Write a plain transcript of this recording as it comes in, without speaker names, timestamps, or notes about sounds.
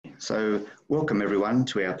So welcome everyone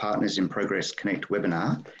to our Partners in Progress Connect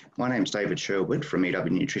webinar. My name's David Sherwood from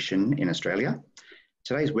EW Nutrition in Australia.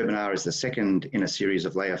 Today's webinar is the second in a series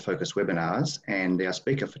of layer-focused webinars, and our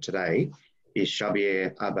speaker for today is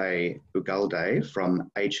Xabier Arbe Ugalde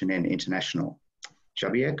from H&N International.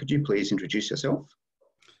 Xabier, could you please introduce yourself?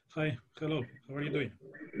 Hi, hello, how are you doing?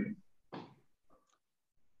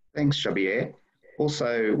 Thanks, Xabier.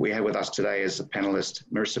 Also, we have with us today as a panelist,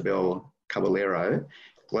 Marisabel Caballero,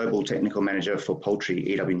 Global Technical Manager for Poultry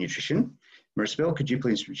EW Nutrition. Marisabel, could you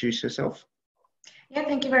please introduce yourself? Yeah,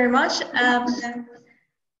 thank you very much.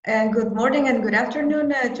 And good morning and good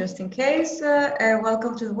afternoon, just in case.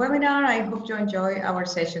 Welcome to the webinar. I hope you enjoy our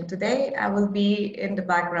session today. I will be in the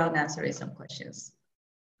background answering some questions.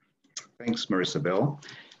 Thanks, Marisabel.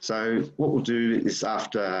 So what we'll do is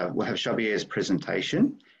we'll have Xabier's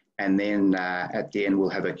presentation, and then at the end, we'll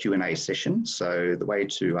have a Q&A session. So the way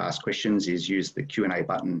to ask questions is use the Q&A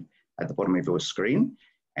button at the bottom of your screen.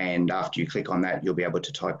 And after you click on that, you'll be able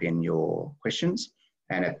to type in your questions.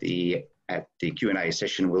 And at the Q&A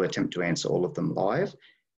session, we'll attempt to answer all of them live.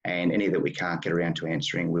 And any that we can't get around to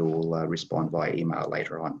answering, we will respond via email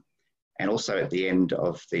later on. And also at the end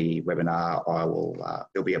of the webinar,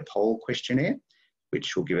 there'll be a poll questionnaire,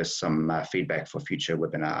 which will give us some feedback for future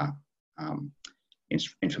webinar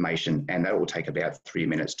information, and that will take about 3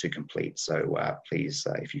 minutes to complete. So please,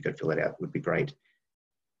 if you could fill it out, would be great.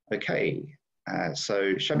 Okay,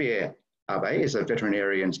 so Xabier Arbe is a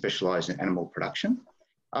veterinarian specialised in animal production.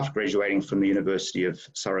 After graduating from the University of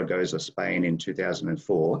Zaragoza, Spain in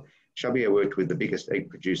 2004, Xabier worked with the biggest egg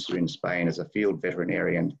producer in Spain as a field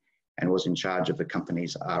veterinarian and was in charge of the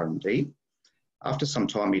company's R&D. After some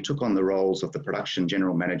time, he took on the roles of the production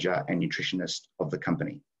general manager and nutritionist of the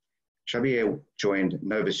company. Xabier joined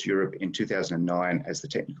Novus Europe in 2009 as the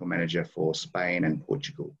technical manager for Spain and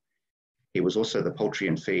Portugal. He was also the poultry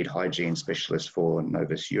and feed hygiene specialist for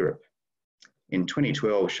Novus Europe. In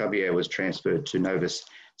 2012, Xabier was transferred to Novus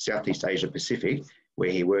Southeast Asia Pacific,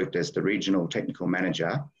 where he worked as the regional technical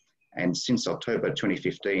manager. And since October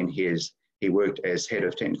 2015, he worked as head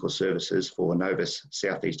of technical services for Novus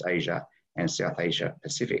Southeast Asia and South Asia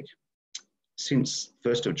Pacific. Since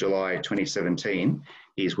 1st of July 2017,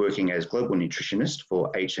 he is working as global nutritionist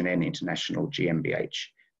for H&N International GmbH,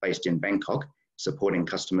 based in Bangkok, supporting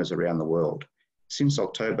customers around the world. Since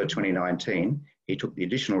October 2019, he took the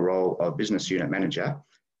additional role of business unit manager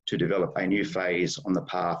to develop a new phase on the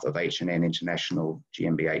path of H&N International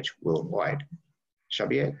GmbH worldwide.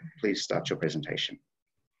 Xabier, please start your presentation.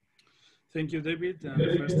 Thank you, David.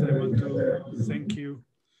 First, I want to thank you,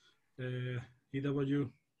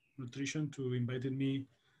 EW Nutrition, to inviting me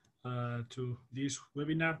to this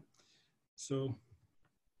webinar. So,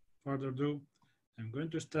 further ado, I'm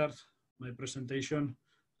going to start my presentation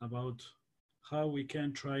about how we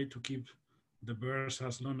can try to keep the birds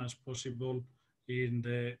as long as possible in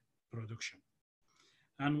the production.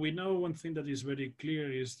 And we know one thing that is very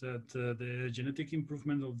clear is that the genetic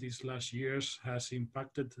improvement of these last years has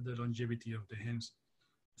impacted the longevity of the hens.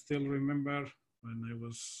 Still remember when I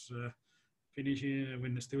was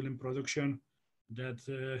when still in production,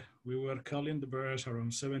 that we were culling the birds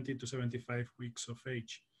around 70 to 75 weeks of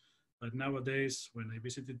age. But nowadays, when I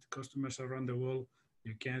visited customers around the world,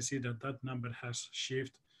 you can see that that number has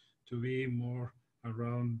shifted to be more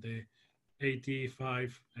around the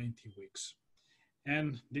 85, 90 weeks.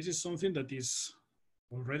 And this is something that is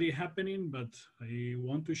already happening, but I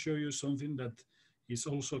want to show you something that is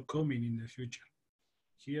also coming in the future.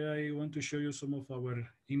 Here I want to show you some of our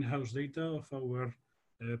in-house data of our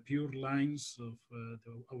pure lines of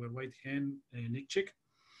our white hen egg chick.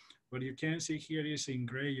 What you can see here is in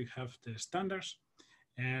gray, you have the standards.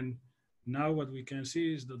 And now what we can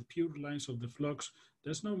see is that the pure lines of the flocks,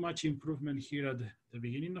 there's not much improvement here at the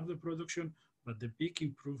beginning of the production, but the big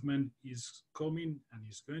improvement is coming and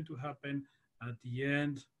is going to happen at the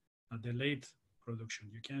end, at the late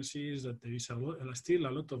production. You can see is that there is still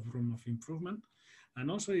a lot of room of improvement. And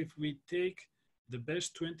also if we take the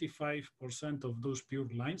best 25% of those pure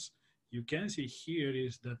lines, you can see here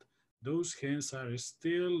is that those hens are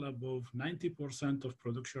still above 90% of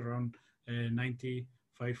production around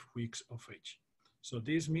 95 weeks of age. So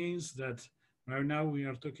this means that right now we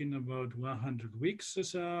are talking about 100 weeks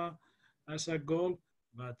as a goal,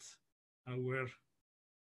 but our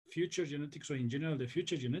future genetics, or in general the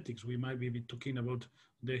future genetics, we might be talking about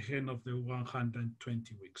the hen of the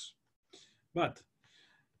 120 weeks. But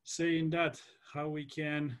saying that, how we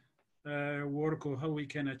can work or how we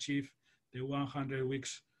can achieve the 100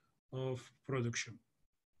 weeks of production.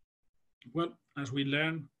 Well, as we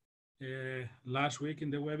learned last week in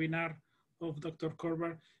the webinar of Dr.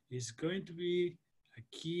 Korber, is going to be a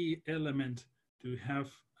a key element to have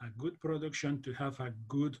a good production, to have a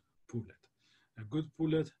good pullet. A good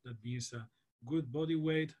pullet, that means a good body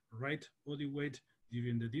weight, right body weight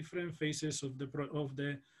during the different phases of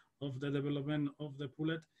the development of the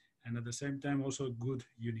pullet, and at the same time also good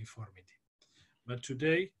uniformity. But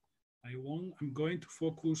today, I'm going to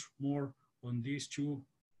focus more on these two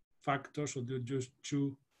factors, or just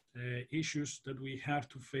two issues that we have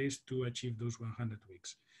to face to achieve those 100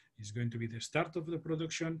 weeks. It's going to be the start of the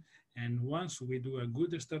production, and once we do a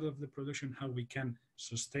good start of the production, how we can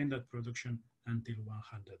sustain that production until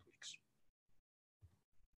 100 weeks.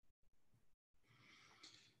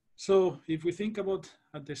 So if we think about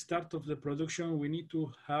at the start of the production, we need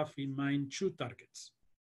to have in mind two targets: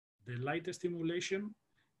 the light stimulation,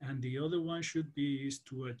 and the other one should be is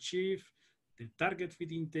to achieve the target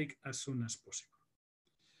feed intake as soon as possible.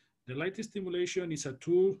 The light stimulation is a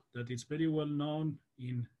tool that is very well known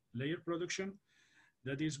in layer production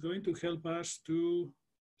that is going to help us to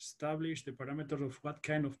establish the parameter of what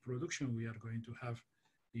kind of production we are going to have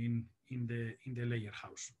in the layer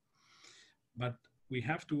house. But we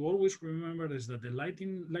have to always remember is that the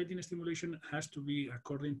lighting stimulation has to be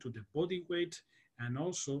according to the body weight, and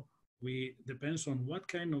also depends on what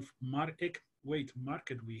kind of egg weight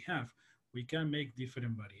market we have, we can make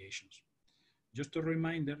different variations. Just a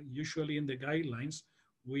reminder, usually in the guidelines,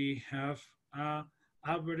 we have an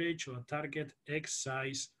average or target egg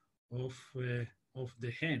size of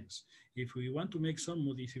the hens. If we want to make some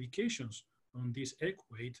modifications on this egg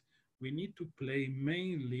weight, we need to play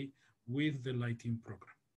mainly with the lighting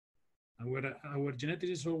program. Our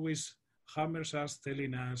geneticist always hammers us,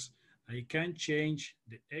 telling us, I can change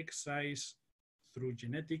the egg size through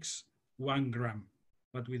genetics 1 gram,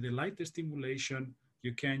 but with the light stimulation,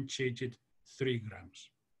 you can change it 3 grams.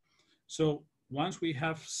 So once we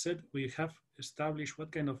have established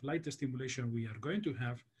what kind of light stimulation we are going to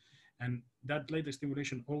have, and that light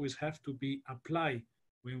stimulation always have to be applied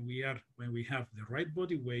when we have the right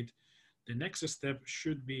body weight, the next step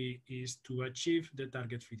is to achieve the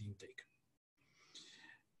target feed intake.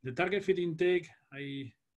 The target feed intake,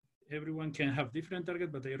 everyone can have different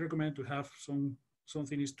target, but I recommend to have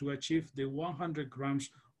something is to achieve the 100 grams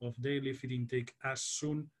of daily feed intake as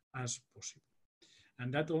soon as possible.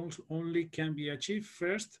 And that also only can be achieved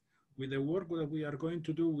first with the work that we are going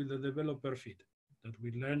to do with the developer feed that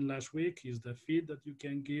we learned last week. Is the feed that you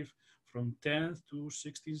can give from 10 to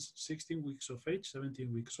 16 weeks of age,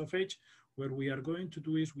 17 weeks of age. What we are going to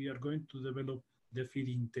do is we are going to develop the feed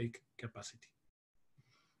intake capacity.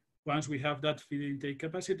 Once we have that feed intake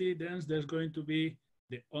capacity, then there's going to be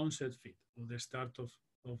the onset feed, or the start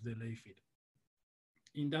of the lay feed.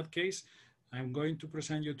 In that case, I'm going to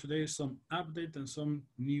present you today some update and some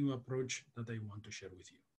new approach that I want to share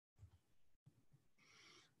with you.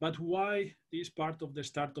 But why this part of the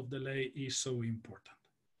start of the lay is so important?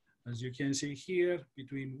 As you can see here,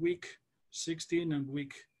 between week 16 and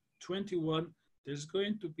week 21, there's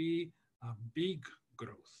going to be a big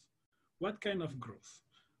growth. What kind of growth?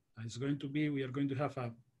 It's going to be, we are going to have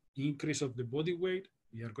an increase of the body weight.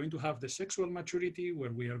 We are going to have the sexual maturity,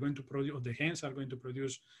 where we are going to produce, the hens are going to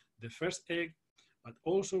produce the first egg, but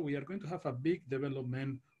also we are going to have a big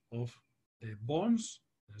development of the bones.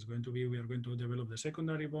 There's going to be, we are going to develop the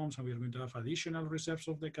secondary bones, and we are going to have additional reserves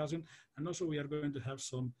of the calcium, and also we are going to have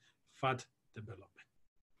some fat development.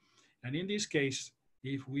 And in this case,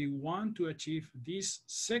 if we want to achieve this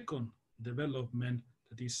second development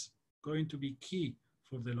that is going to be key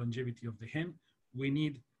for the longevity of the hen, we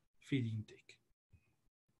need feed intake.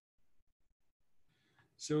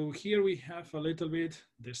 So here we have a little bit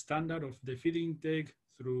the standard of the feed intake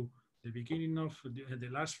through the beginning of the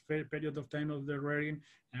last period of time of the rearing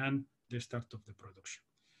and the start of the production.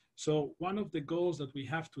 So one of the goals that we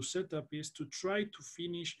have to set up is to try to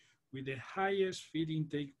finish with the highest feed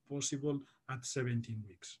intake possible at 17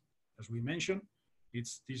 weeks. As we mentioned,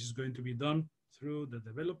 this is going to be done through the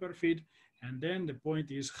developer feed, and then the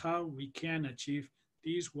point is how we can achieve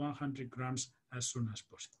these 100 grams as soon as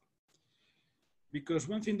possible. Because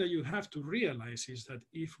one thing that you have to realize is that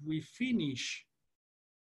if we finish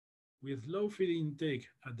with low feed intake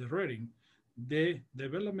at the rearing, the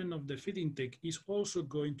development of the feed intake is also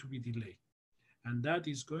going to be delayed. And that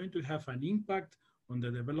is going to have an impact on the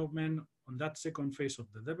development, on that second phase of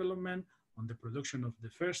the development, on the production of the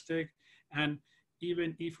first egg. And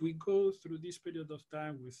even if we go through this period of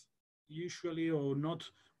time with usually or not,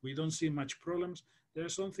 we don't see much problems,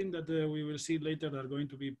 there's something that we will see later that are going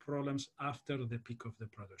to be problems after the peak of the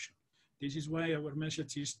production. This is why our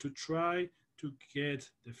message is to try to get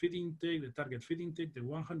the feed intake, the target feed intake, the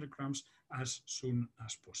 100 grams as soon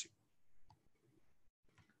as possible.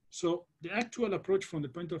 So the actual approach from the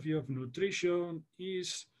point of view of nutrition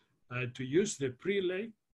is to use the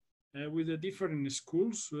pre-lay with the different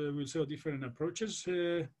schools. We'll say different approaches.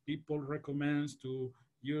 People recommend to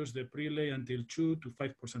use the pre-lay until 2 to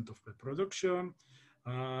 5% of the production,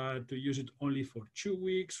 to use it only for 2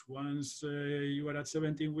 weeks once you are at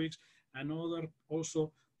 17 weeks. And other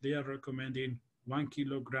also, they are recommending 1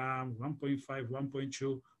 kilogram, 1.5,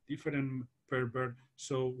 1.2, different per bird.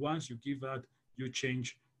 So once you give that, you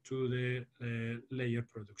change to the layer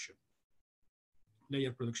production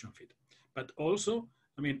feed. But also,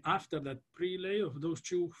 I mean, after that pre-lay of those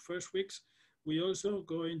 2 first weeks, we also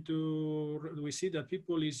we see that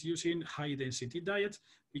people is using high density diets,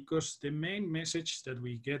 because the main message that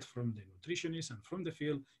we get from the nutritionists and from the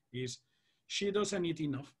field is she doesn't eat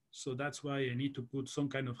enough. So that's why I need to put some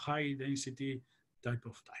kind of high density type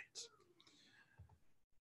of diets.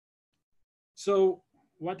 So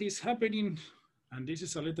what is happening, and this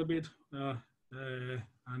is a little bit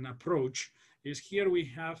an approach, is here we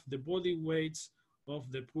have the body weights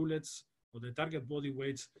of the pullets, or the target body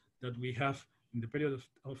weights that we have in the period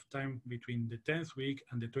of time between the 10th week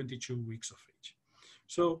and the 22 weeks of age.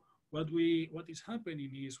 So what is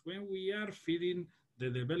happening is when we are feeding the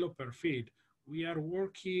developer feed, we are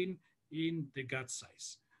working in the gut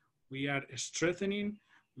size. We are strengthening,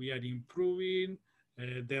 we are improving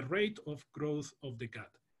the rate of growth of the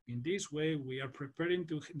gut. In this way, we are preparing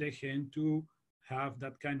the hen to have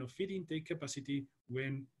that kind of feed intake capacity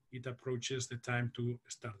when it approaches the time to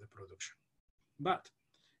start the production. But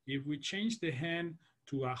if we change the hen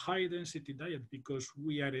to a high density diet because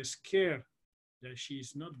we are scared that she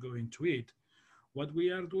is not going to eat, what we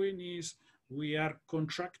are doing is we are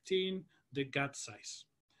contracting the gut size.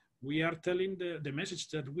 We are telling the message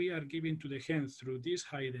that we are giving to the hen through this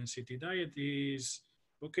high density diet is,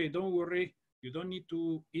 okay, don't worry, you don't need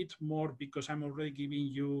to eat more because I'm already giving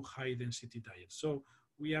you high density diet. So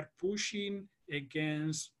we are pushing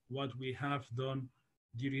against what we have done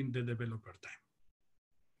during the developer time.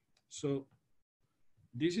 So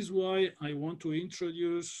this is why I want to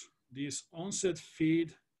introduce this onset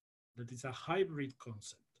feed that is a hybrid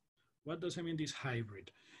concept. What does it mean, this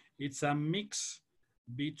hybrid? It's a mix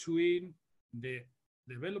between the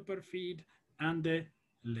developer feed and the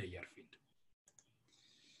layer feed.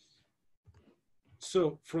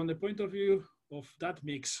 So from the point of view of that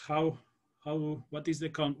mix, what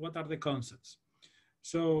are the concepts?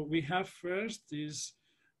 So we have first is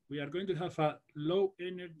we are going to have a low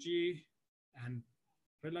energy and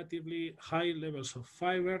relatively high levels of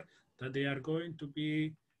fiber that they are going to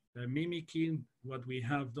be mimicking what we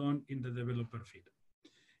have done in the developer feed.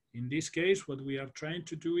 In this case, what we are trying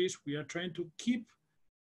to do is we are trying to keep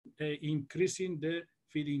increasing the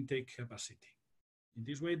feed intake capacity. In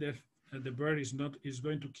this way, the bird is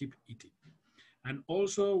going to keep eating. And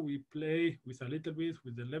also we play with a little bit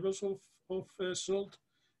with the levels of salt.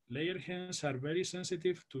 Layer hens are very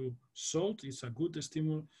sensitive to salt. It's a good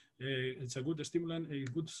stimulant. It's a good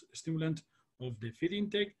stimulant of the feed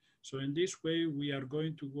intake. So in this way, we are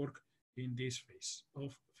going to work in this phase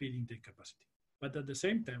of feed intake capacity. But at the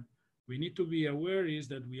same time, we need to be aware is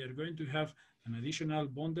that we are going to have an additional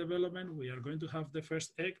bone development. We are going to have the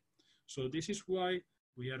first egg. So this is why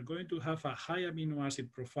we are going to have a high amino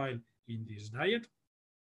acid profile in this diet.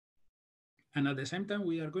 And at the same time,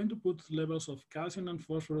 we are going to put levels of calcium and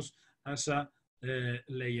phosphorus as a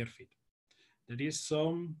layer feed. There is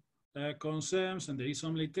some concerns and there is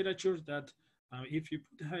some literature that if you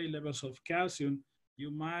put high levels of calcium, you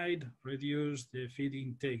might reduce the feed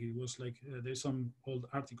intake. It was like, there's some old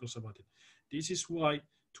articles about it. This is why,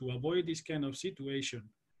 to avoid this kind of situation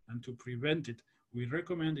and to prevent it, we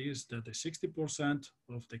recommend is that the 60%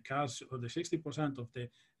 of the calcium, or the 60% of the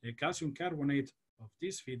calcium carbonate of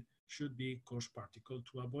this feed should be coarse particle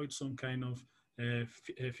to avoid some kind of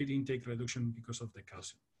feed intake reduction because of the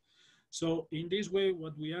calcium. So in this way,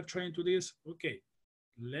 what we are trying to do is, okay,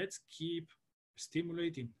 let's keep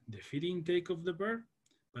stimulating the feed intake of the bird,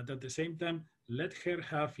 but at the same time, let her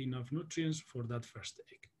have enough nutrients for that first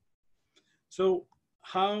egg. So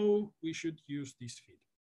how we should use this feed?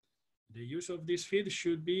 The use of this feed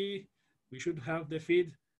should be, we should have the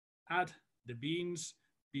feed at the beans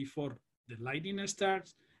before the lighting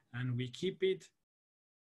starts, and we keep it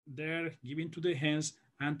there, given to the hens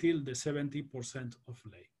until the 70% of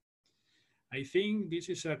lay. I think this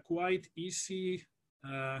is a quite easy,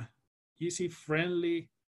 friendly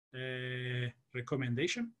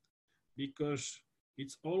recommendation, because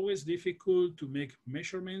it's always difficult to make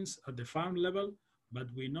measurements at the farm level,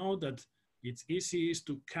 but we know that it's easy is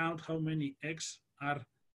to count how many eggs are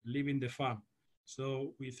leaving the farm.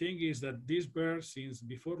 So we think is that this bird, since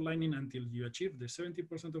before lining until you achieve the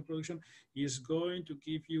 70% of production, is going to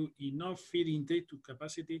give you enough feed intake to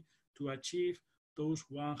capacity to achieve those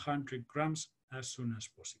 100 grams as soon as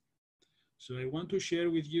possible. So I want to share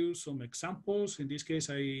with you some examples. In this case,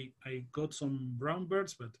 I got some brown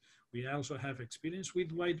birds, but we also have experience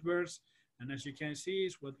with white birds. And as you can see,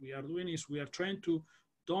 is what we are doing is we are trying to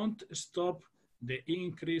don't stop the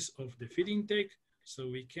increase of the feed intake, so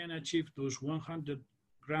we can achieve those 100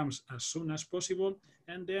 grams as soon as possible.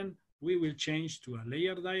 And then we will change to a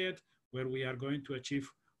layer diet where we are going to achieve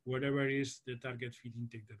whatever is the target feed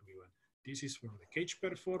intake that we want. This is for the cage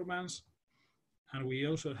performance. And we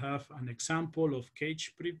also have an example of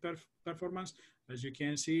cage performance. As you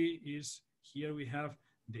can see, is here we have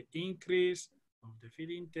the increase of the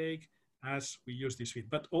feed intake as we use this feed.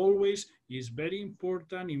 But always is very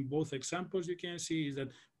important in both examples you can see is that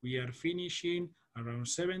we are finishing around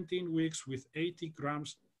 17 weeks with 80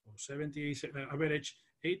 grams or 70 average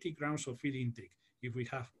 80 grams of feed intake. If we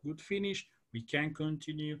have good finish, we can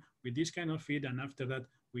continue with this kind of feed, and after that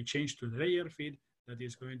we change to the layer feed that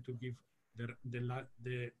is going to give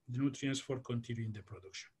the nutrients for continuing the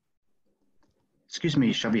production. Excuse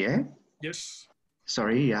me, Xabier. Yes.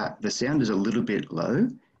 Sorry, the sound is a little bit low.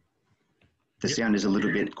 The sound is a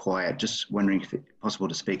little bit quiet. Just wondering if it's possible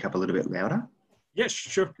to speak up a little bit louder. Yes,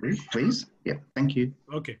 sure. Please. Yeah, thank you.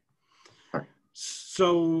 Okay. Sorry.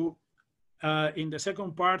 So in the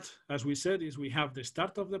second part, as we said, is we have the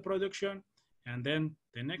start of the production, and then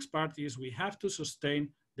the next part is we have to sustain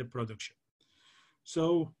the production.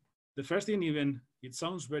 So the first thing, even it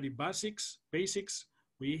sounds very basics,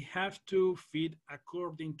 we have to feed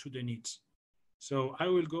according to the needs. So I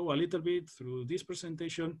will go a little bit through this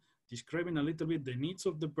presentation, describing a little bit the needs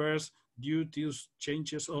of the birds due to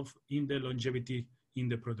changes in the longevity in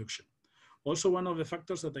the production. Also, one of the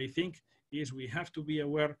factors that I think is we have to be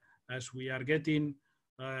aware as we are getting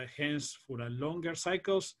hens for a longer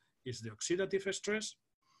cycles is the oxidative stress.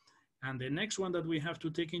 And the next one that we have to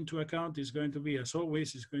take into account is going to be, as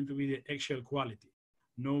always, is going to be the eggshell quality.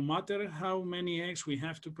 No matter how many eggs we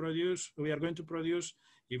have to produce, we are going to produce,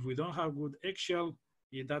 if we don't have good eggshell,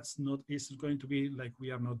 it's going to be like we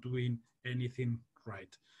are not doing anything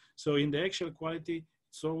right. So in the eggshell quality,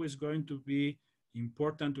 it's always going to be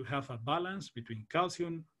important to have a balance between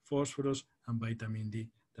calcium, phosphorus, and vitamin D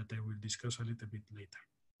that I will discuss a little bit later.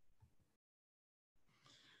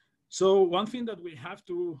 So one thing that we have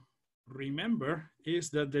to remember is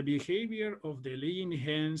that the behavior of the laying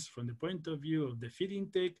hens from the point of view of the feed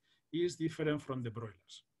intake is different from the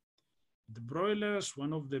broilers. The broilers,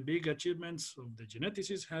 one of the big achievements of the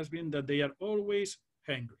geneticists has been that they are always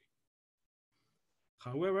hungry.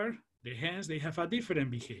 However, the hens, they have a different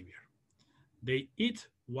behavior. They eat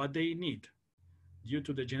what they need. Due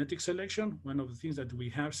to the genetic selection, one of the things that we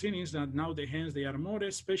have seen is that now the hens, they are more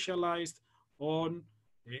specialized on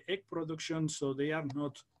egg production, so they are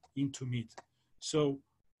not into meat. So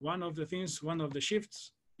one of the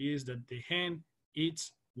shifts is that the hen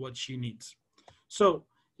eats what she needs. So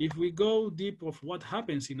if we go deep of what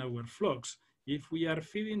happens in our flocks, if we are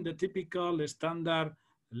feeding the typical standard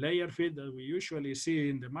layer feed that we usually see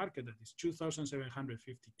in the market, that is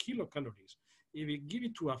 2,750 kilocalories, if we give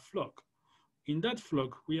it to a flock, in that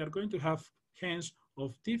flock, we are going to have hens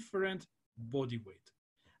of different body weight.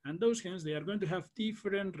 And those hens, they are going to have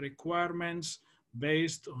different requirements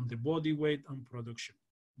based on the body weight and production.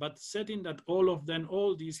 But setting that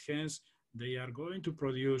all these hens, they are going to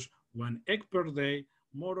produce 1 egg per day,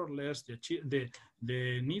 more or less the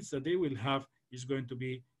needs that they will have is going to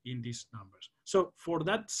be in these numbers. So for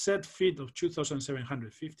that set feed of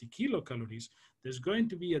 2,750 kilocalories, there's going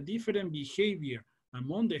to be a different behavior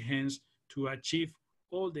among the hens to achieve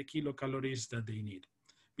all the kilocalories that they need.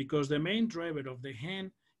 Because the main driver of the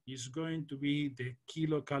hen is going to be the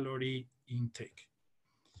kilocalorie intake.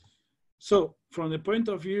 So from the point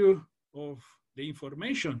of view of the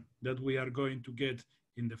information that we are going to get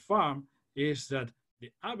in the farm is that the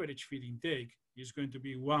average feed intake is going to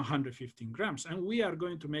be 115 grams. And we are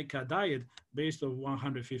going to make a diet based on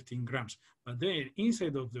 115 grams. But then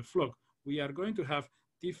inside of the flock, we are going to have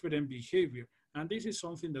different behavior. And this is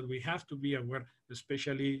something that we have to be aware,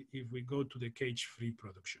 especially if we go to the cage-free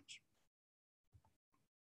productions.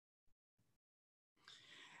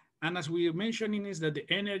 And as we are mentioning is that the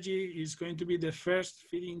energy is going to be the first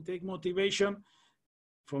feed intake motivation.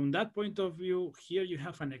 From that point of view, here you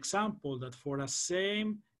have an example that for a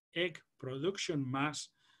same egg production mass,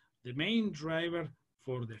 the main driver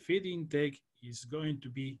for the feed intake is going to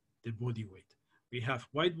be the body weight. We have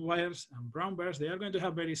white bears and brown bears. They are going to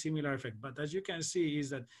have very similar effect. But as you can see is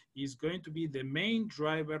that it's going to be the main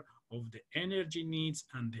driver of the energy needs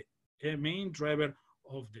and the main driver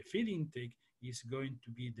of the feed intake is going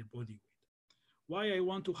to be the body weight. Why I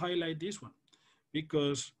want to highlight this one?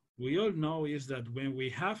 Because we all know is that when we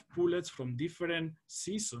have pullets from different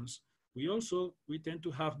seasons, we tend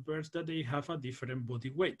to have birds that they have a different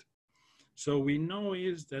body weight. So we know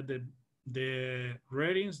is that the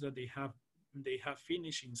rearings that they have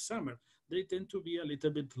finished in summer, they tend to be a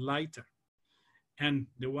little bit lighter. And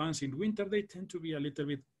the ones in winter, they tend to be a little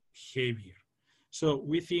bit heavier. So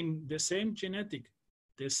within the same genetic,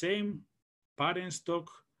 the same parent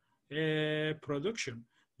stock production,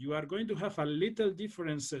 you are going to have a little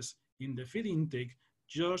differences in the feed intake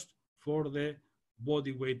just for the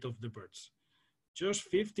body weight of the birds. Just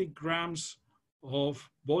 50 grams of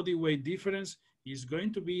body weight difference is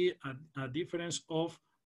going to be a difference of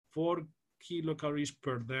 4 kilocalories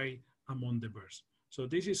per day among the birds. So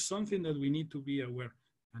this is something that we need to be aware,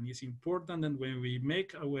 and it's important that when we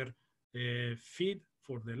make our feed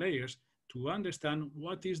for the layers to understand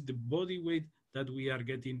what is the body weight that we are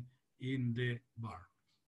getting in the barn.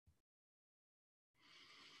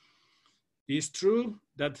 It's true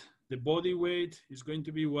that the body weight is going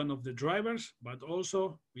to be one of the drivers, but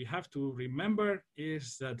also we have to remember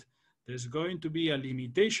is that there's going to be a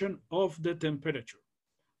limitation of the temperature.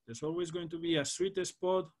 There's always going to be a sweet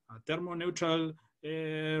spot, a thermoneutral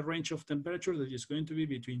range of temperature that is going to be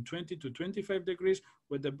between 20 to 25 degrees,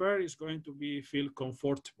 where the bird is going to feel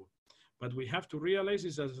comfortable. But we have to realize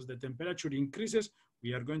is that as the temperature increases,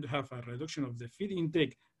 we are going to have a reduction of the feed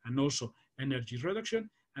intake and also energy reduction.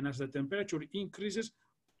 And as the temperature increases,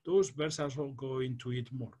 those birds are also going to eat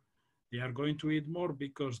more. They are going to eat more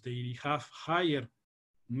because they have higher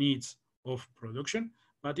needs of production.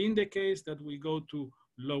 But in the case that we go to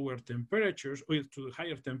lower temperatures or to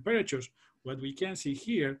higher temperatures, what we can see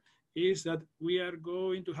here is that we are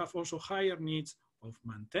going to have also higher needs of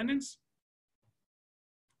maintenance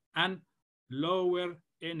and lower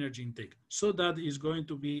energy intake. So that is going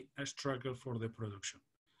to be a struggle for the production.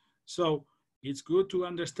 So it's good to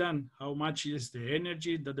understand how much is the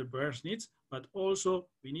energy that the birds needs, but also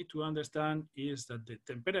we need to understand is that the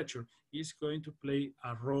temperature is going to play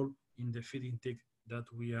a role in the feed intake that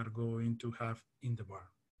we are going to have in the barn.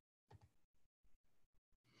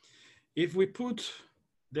 If we put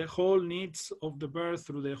the whole needs of the bird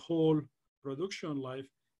through the whole production life,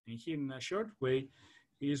 and here in a short way,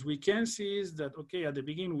 is we can see is that, okay, at the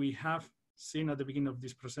beginning, we have seen at the beginning of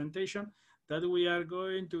this presentation that we are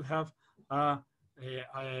going to have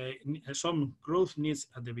some growth needs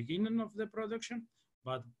at the beginning of the production,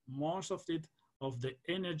 but most of it, of the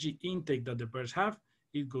energy intake that the birds have,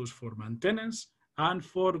 it goes for maintenance and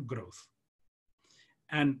for growth.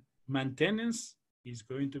 And maintenance is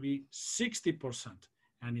going to be 60%,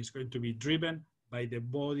 and it's going to be driven by the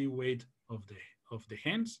body weight of the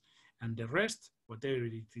hens, and the rest, whatever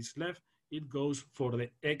it is left, it goes for the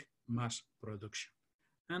egg mass production.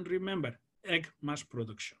 And remember, egg mass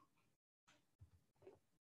production.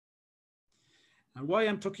 And why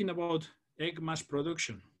I'm talking about egg mass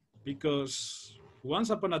production? Because once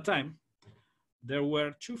upon a time, there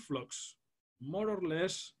were two flocks. More or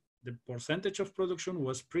less, the percentage of production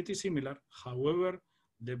was pretty similar. However,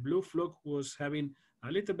 the blue flock was having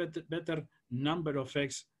a little bit better number of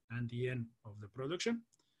eggs at the end of the production,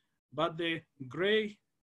 but the gray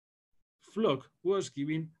flock was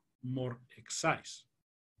giving more egg size.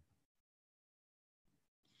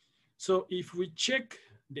 So if we check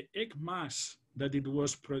the egg mass that it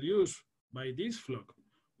was produced by this flock,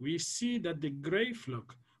 we see that the gray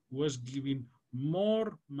flock was giving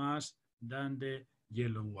more mass than the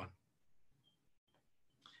yellow one.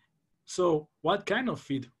 So what kind of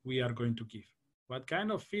feed we are going to give? What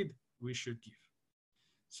kind of feed we should give?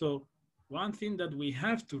 So one thing that we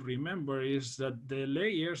have to remember is that the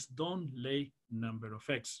layers don't lay number of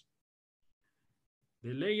eggs.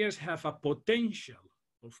 The layers have a potential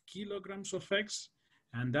of kilograms of eggs,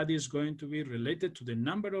 and that is going to be related to the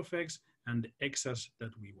number of eggs and the excess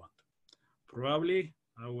that we want. Probably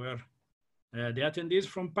the attendees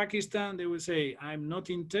from Pakistan, they will say, I'm not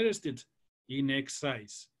interested in egg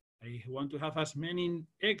size. I want to have as many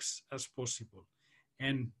eggs as possible.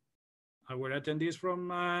 And our attendees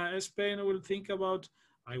from Spain will think about,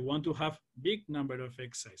 I want to have big number of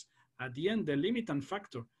egg size. At the end, the limiting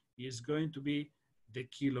factor is going to be the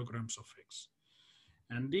kilograms of eggs.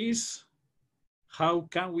 And this, how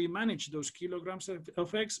can we manage those kilograms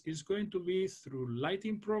of eggs, is going to be through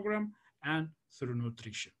lighting program and through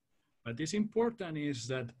nutrition. But it's important is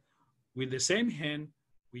that with the same hen,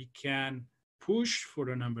 we can push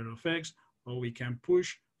for a number of eggs, or we can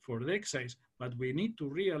push for the egg size, but we need to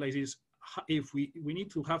realize is if we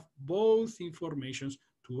need to have both informations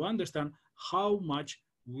to understand how much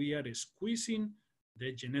we are squeezing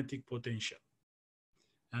the genetic potential.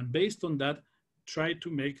 And based on that, try to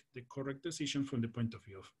make the correct decision from the point of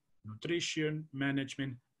view of nutrition,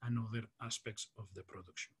 management, and other aspects of the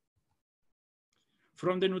production.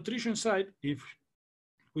 From the nutrition side, if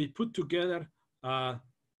we put together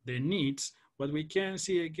the needs, what we can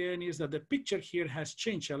see again is that the picture here has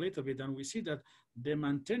changed a little bit, and we see that the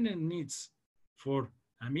maintenance needs for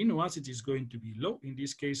amino acids is going to be low. In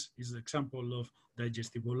this case, is the example of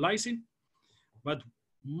digestible lysine, but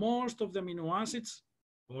most of the amino acids,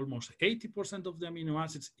 almost 80% of the amino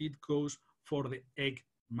acids, it goes for the egg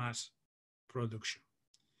mass production.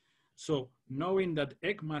 So knowing that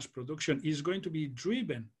egg mass production is going to be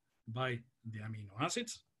driven by the amino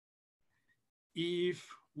acids, if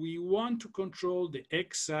we want to control the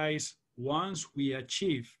egg size once we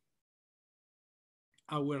achieve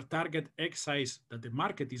our target egg size that the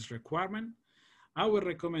market is requiring, our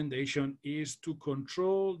recommendation is to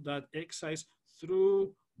control that egg size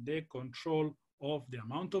through the control of the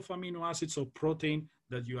amount of amino acids or protein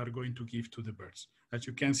that you are going to give to the birds. As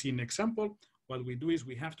you can see in example, what we do is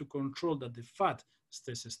we have to control that the fat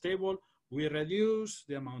stays stable. We reduce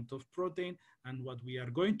the amount of protein, and what we are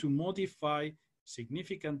going to modify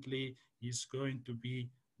significantly is going to be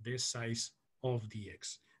the size of the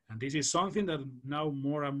eggs. And this is something that now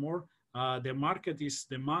more and more the market is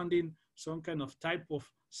demanding some kind of type of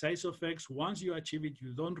size of eggs. Once you achieve it,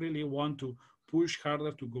 you don't really want to push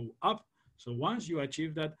harder to go up. So once you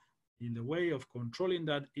achieve that, in the way of controlling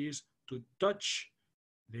that is to touch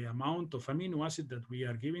the amount of amino acid that we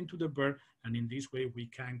are giving to the bird, and in this way we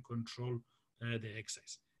can control the egg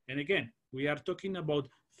size. And again, we are talking about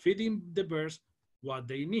feeding the birds what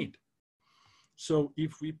they need. So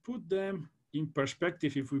if we put them in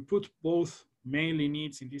perspective, if we put both mainly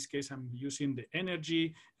needs, in this case I'm using the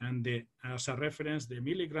energy and as a reference the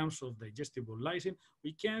milligrams of digestible lysine,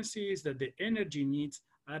 we can see is that the energy needs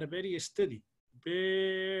are very steady.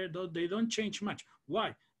 They don't change much.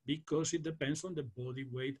 Why? Because it depends on the body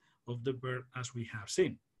weight of the bird, as we have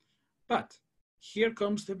seen. But here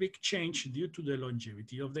comes the big change due to the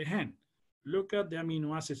longevity of the hen. Look at the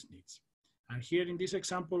amino acids needs. And here in this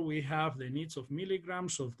example, we have the needs of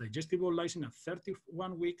milligrams of digestible lysine at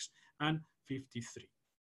 31 weeks and 53.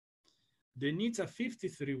 The needs at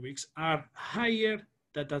 53 weeks are higher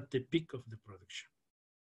than at the peak of the production.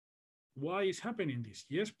 Why is happening this?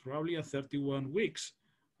 Yes, probably at 31 weeks,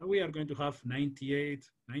 we are going to have 98,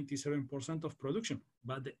 97% of production,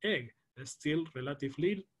 but the egg is still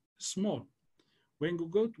relatively small. When we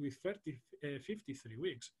go to 53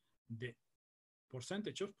 weeks, the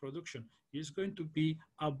percentage of production is going to be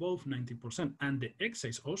above 90%, and the egg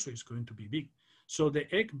size also is going to be big. So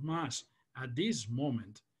the egg mass at this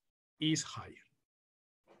moment is higher.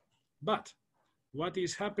 But what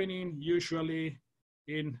is happening usually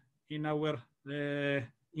in our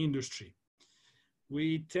industry?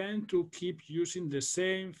 We tend to keep using the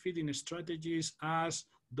same feeding strategies as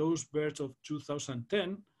those birds of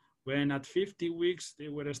 2010, when at 50 weeks they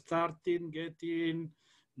were starting getting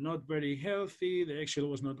not very healthy, the eggshell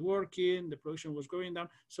was not working, the production was going down.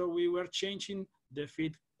 So we were changing the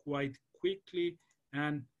feed quite quickly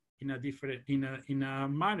and in a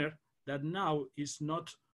manner that now is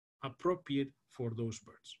not appropriate for those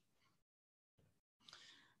birds.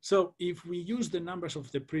 So if we use the numbers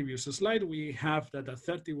of the previous slide, we have that at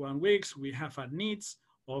 31 weeks, we have a needs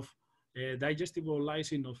of digestible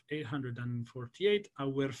lysine of 848.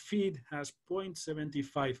 Our feed has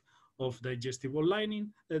 0.75 of digestible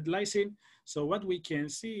lysine. So what we can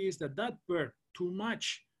see is that that bird, to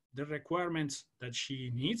match the requirements that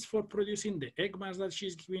she needs for producing the egg mass that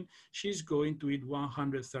she's giving, she's going to eat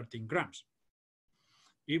 113 grams.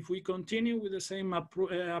 If we continue with the same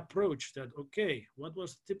approach that, okay, what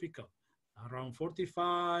was typical? Around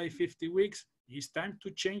 45, 50 weeks, it's time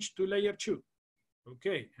to change to layer 2.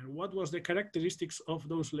 Okay, and what was the characteristics of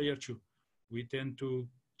those layer 2? We tend to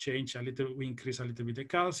change a little, we increase a little bit the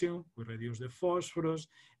calcium, we reduce the phosphorus,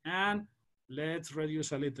 and let's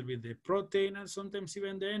reduce a little bit the protein and sometimes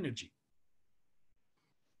even the energy.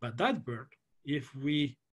 But that bird, if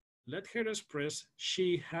we let her express,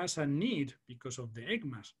 she has a need because of the egg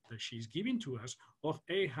mass that she's giving to us of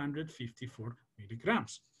 854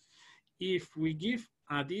 milligrams. If we give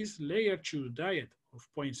this layer 2 diet of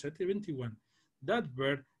 0.71, that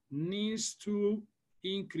bird needs to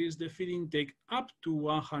increase the feed intake up to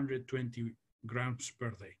 120 grams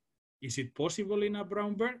per day. Is it possible in a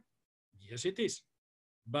brown bird? Yes, it is.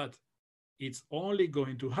 But it's only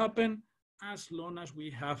going to happen as long as we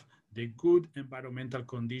have the good environmental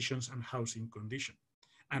conditions and housing condition.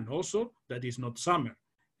 And also that is not summer.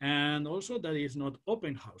 and also that is not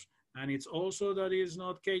open house, and it's also that is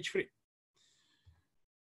not cage free.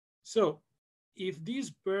 So if this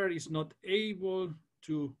bird is not able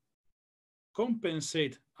to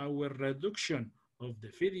compensate our reduction of the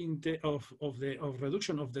feed intake of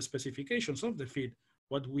reduction of the specifications of the feed,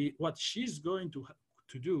 what she's going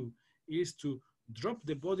to do is to drop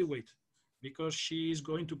the body weight, because she is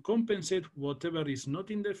going to compensate whatever is not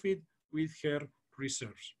in the feed with her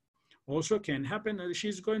reserves. Also can happen that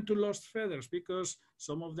she's going to lose feathers because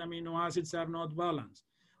some of the amino acids are not balanced.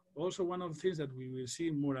 Also, one of the things that we will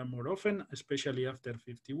see more and more often, especially after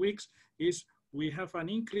 50 weeks, is we have an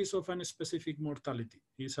increase of a specific mortality.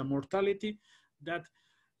 It's a mortality that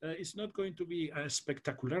is not going to be a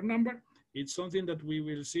spectacular number. It's something that we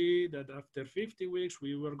will see that after 50 weeks,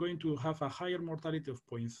 we were going to have a higher mortality of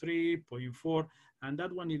 0.3, 0.4, and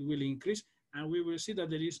that one, it will increase. And we will see that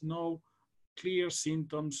there is no clear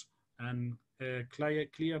symptoms and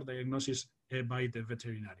clear diagnosis by the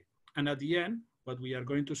veterinarian. And at the end, what we are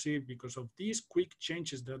going to see, because of these quick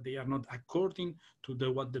changes that they are not according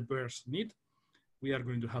to what the birds need, we are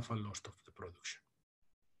going to have a loss of the production.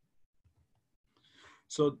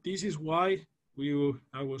 So this is why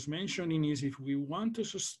I was mentioning is if we want to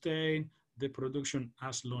sustain the production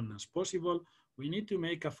as long as possible, we need to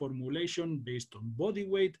make a formulation based on body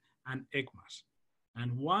weight and egg mass.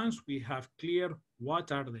 And once we have clear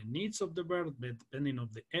what are the needs of the bird, depending on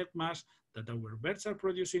the egg mass that our birds are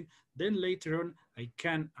producing, then later on I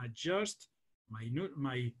can adjust my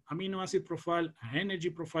amino acid profile and energy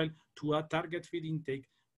profile to a target feed intake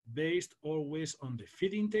based always on the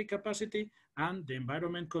feed intake capacity and the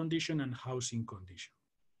environment condition and housing condition.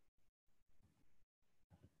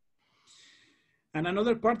 And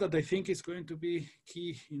another part that I think is going to be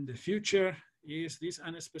key in the future is this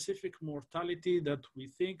unspecific mortality that we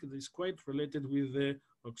think is quite related with the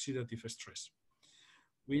oxidative stress.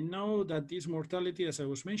 We know that this mortality, as I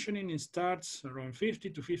was mentioning, it starts around 50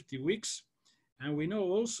 to 50 weeks. And we know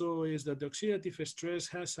also is that the oxidative stress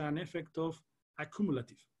has an effect of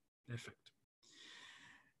accumulative effect.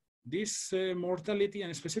 This mortality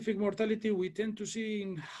and specific mortality we tend to see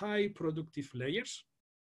in high productive layers.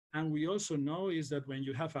 And we also know is that when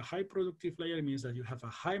you have a high productive layer, it means that you have a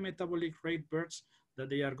high metabolic rate birds, that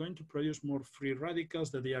they are going to produce more free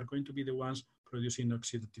radicals, that they are going to be the ones producing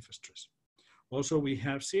oxidative stress. Also, we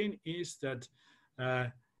have seen is that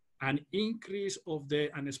an increase of the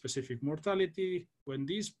unspecific mortality when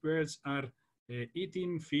these birds are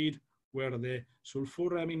eating feed where the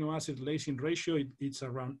sulfur amino acid lysine ratio, it's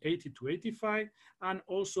around 80 to 85, and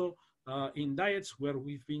also in diets where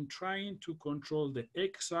we've been trying to control the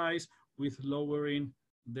egg size with lowering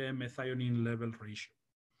the methionine level ratio.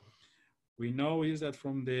 We know is that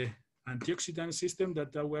from the antioxidant system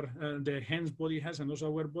that the hen's body has and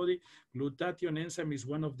also our body, glutathione enzyme is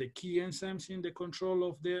one of the key enzymes in the control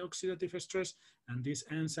of the oxidative stress, and this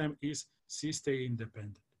enzyme is cysteine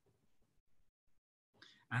independent.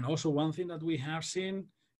 And also one thing that we have seen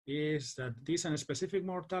is that this unspecific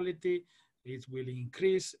mortality, it will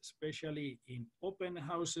increase, especially in open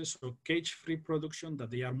houses or cage-free production, that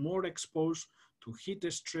they are more exposed to heat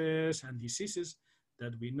stress and diseases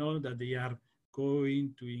that we know that they are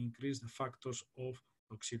going to increase the factors of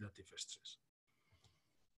oxidative stress.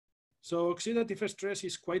 So oxidative stress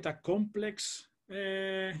is quite a complex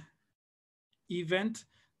event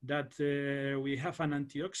that we have an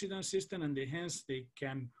antioxidant system, and hence they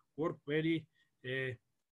can work very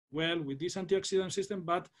well with this antioxidant system,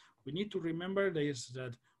 but we need to remember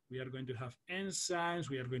that we are going to have enzymes,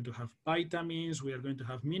 we are going to have vitamins, we are going to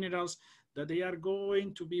have minerals, that they are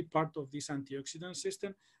going to be part of this antioxidant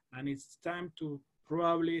system, and it's time to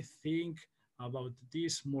probably think about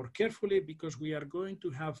this more carefully, because we are going to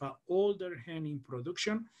have an older hen in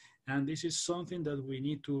production, and this is something that we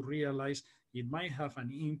need to realize it might have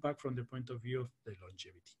an impact from the point of view of the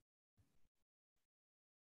longevity.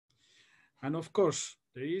 And of course,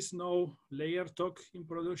 there is no layer talk in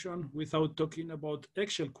production without talking about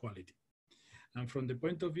eggshell quality. And from the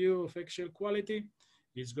point of view of eggshell quality,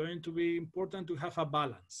 it's going to be important to have a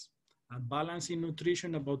balance in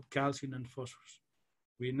nutrition about calcium and phosphorus.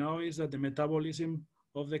 We know is that the metabolism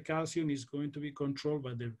of the calcium is going to be controlled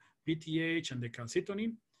by the PTH and the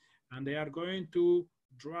calcitonin, and they are going to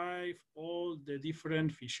drive all the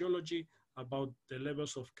different physiology about the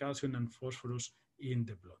levels of calcium and phosphorus in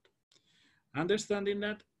the blood. Understanding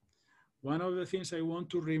that, one of the things I want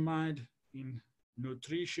to remind in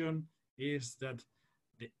nutrition is that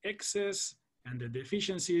the excess and the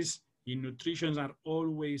deficiencies in nutrition are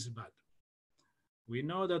always bad. We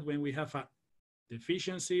know that when we have a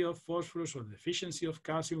deficiency of phosphorus or deficiency of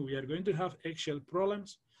calcium, we are going to have eggshell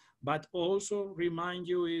problems. But also remind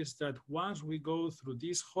you is that once we go through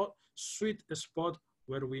this hot, sweet spot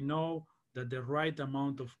where we know that the right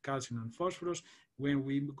amount of calcium and phosphorus, when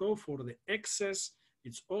we go for the excess,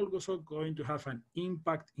 it's also going to have an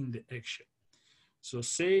impact in the eggshell. So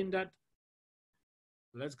saying that,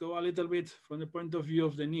 let's go a little bit from the point of view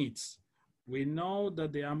of the needs. We know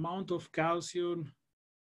that the amount of calcium,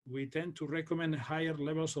 we tend to recommend higher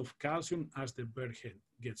levels of calcium as the bird head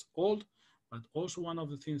gets old, but also one of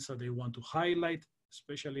the things that they want to highlight,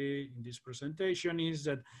 especially in this presentation, is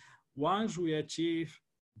that once we achieve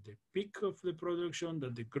the peak of the production,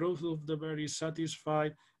 that the growth of the bird is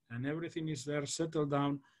satisfied and everything is there settled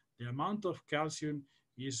down, the amount of calcium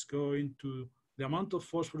is going to, the amount of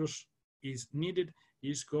phosphorus is needed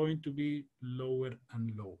is going to be lower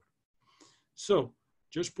and lower. So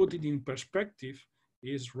just put it in perspective,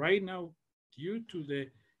 is right now due to the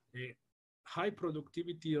high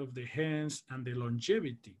productivity of the hens and the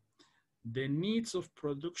longevity, the needs of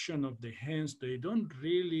production of the hens, they don't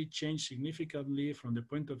really change significantly from the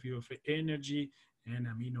point of view of energy and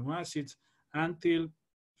amino acids until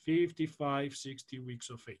 55, 60 weeks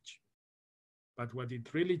of age. But what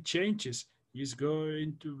it really changes is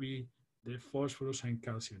going to be the phosphorus and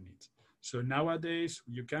calcium needs. So nowadays,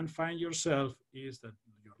 you can find yourself is that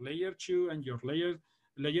your layer 2 and your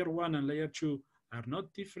layer 1 and layer 2 are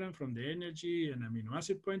not different from the energy and amino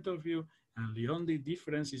acid point of view, and the only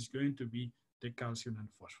difference is going to be the calcium and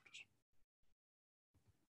phosphorus.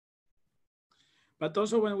 But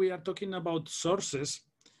also when we are talking about sources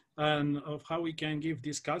and of how we can give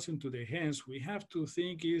this calcium to the hens, we have to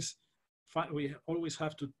think is, we always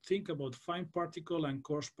have to think about fine particle and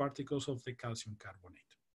coarse particles of the calcium carbonate.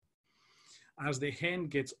 As the hen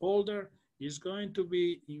gets older, it's going to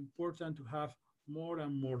be important to have more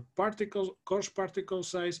and more particles, coarse particle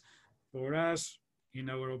size. For us, in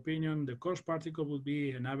our opinion, the coarse particle would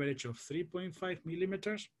be an average of 3.5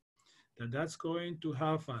 millimeters. That's going to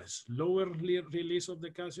have a slower release of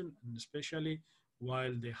the calcium, and especially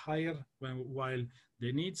while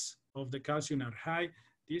the needs of the calcium are high,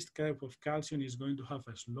 this type of calcium is going to have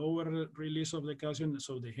a slower release of the calcium,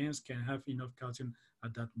 so the hens can have enough calcium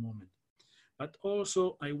at that moment. But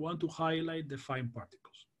also, I want to highlight the fine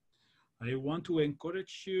particles. I want to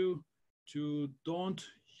encourage you to don't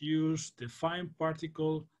use the fine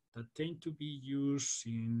particle that tend to be used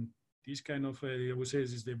in this kind of, I would say,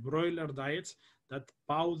 is the broiler diets, that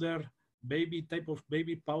powder, baby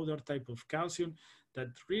powder type of calcium that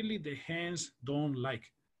really the hens don't like.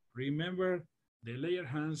 Remember, the layer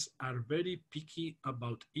hens are very picky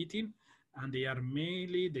about eating, and they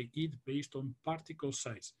eat based on particle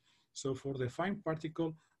size. So for the fine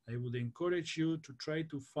particle, I would encourage you to try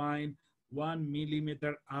to find 1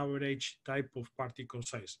 millimeter average type of particle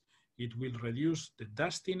size. It will reduce the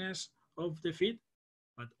dustiness of the feed,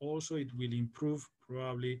 but also it will improve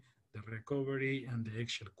probably the recovery and the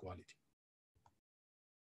eggshell quality.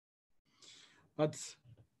 But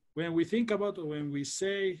when we think about, when we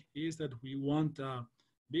say is that we want a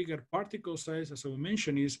bigger particle size, as I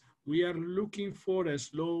mentioned, is we are looking for a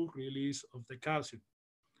slow release of the calcium.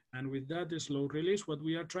 And with that slow release, what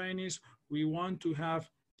we are trying is we want to have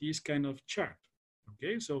this kind of chart.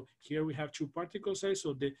 Okay, so here we have 2 particle size.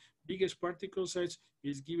 So the biggest particle size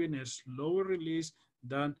is given a slower release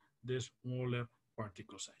than the smaller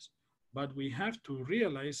particle size. But we have to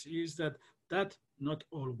realize is that that not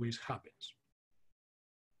always happens.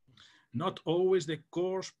 Not always the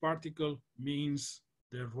coarse particle means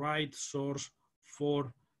the right source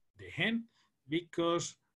for the hen,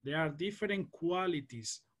 because there are different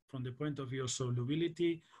qualities from the point of view of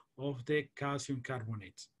solubility of the calcium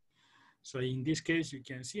carbonate. So in this case, you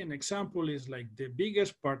can see an example is like the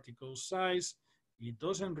biggest particle size.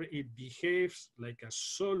 It behaves like a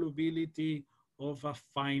solubility of a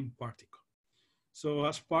fine particle. So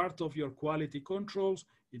as part of your quality controls,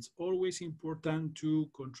 it's always important to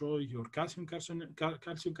control your calcium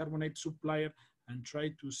carbonate supplier and try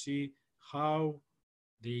to see how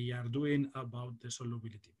they are doing about the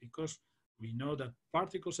solubility, because we know that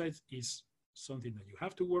particle size is something that you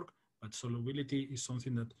have to work, but solubility is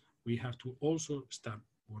something that we have to also start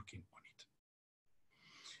working on it.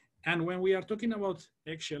 And when we are talking about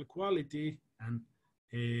eggshell quality and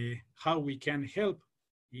how we can help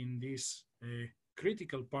in this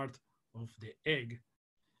critical part of the egg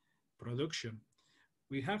production,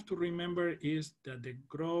 we have to remember is that the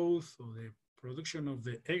growth or the production of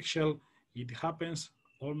the eggshell, it happens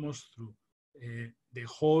almost through the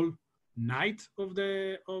whole night of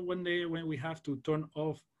when we have to turn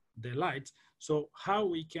off the lights. So how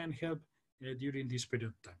we can help during this period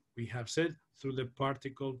of time? We have said through the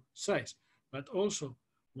particle size, but also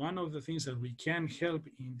one of the things that we can help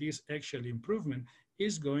in this actual improvement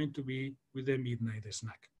is going to be with the midnight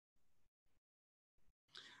snack.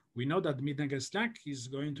 We know that midnight snack is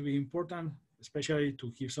going to be important, especially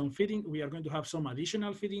to give some feeding. We are going to have some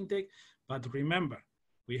additional feed intake, but remember,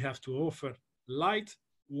 we have to offer light,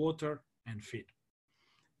 water, and feed.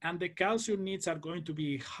 And the calcium needs are going to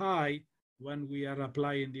be high when we are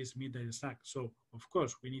applying this midnight snack. So of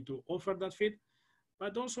course, we need to offer that feed,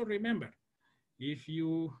 but also remember, if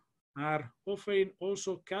you are offering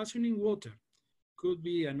also calcium in water, could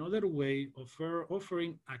be another way of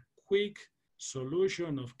offering a quick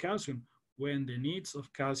solution of calcium when the needs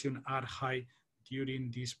of calcium are high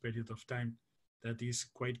during this period of time that is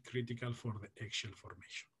quite critical for the eggshell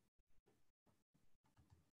formation.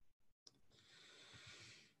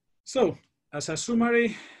 So, as a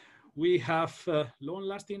summary, we have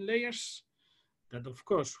long-lasting layers that, of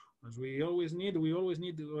course, as we are always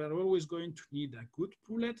going to need a good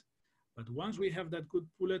pullet. But once we have that good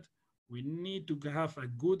pullet, we need to have a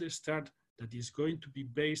good start that is going to be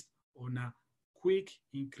based on a quick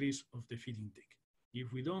increase of the feed intake.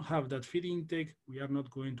 If we don't have that feed intake, we are not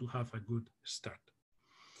going to have a good start.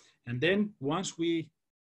 And then once we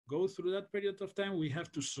go through that period of time, we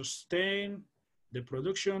have to sustain the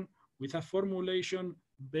production with a formulation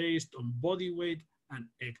based on body weight and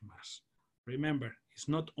egg mass. Remember, it's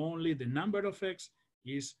not only the number of eggs,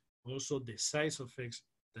 it's also the size of eggs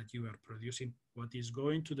that you are producing, what is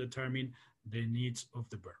going to determine the needs of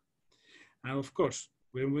the bird. And of course,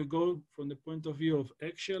 when we go from the point of view of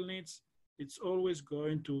eggshell needs, it's always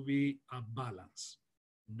going to be a balance.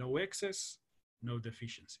 No excess, no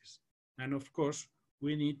deficiencies. And of course,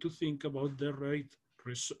 we need to think about the right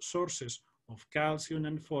sources of calcium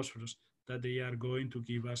and phosphorus that they are going to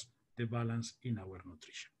give us the balance in our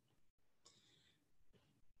nutrition.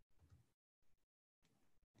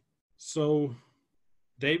 So,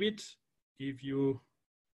 David, if you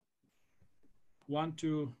want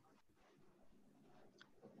to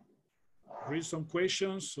read some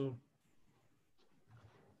questions. So.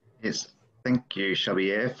 Yes, thank you,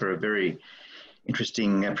 Xabier, for a very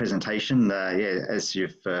interesting presentation. Yeah, as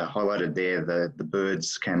you've highlighted there, the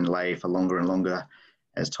birds can lay for longer and longer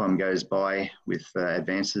as time goes by with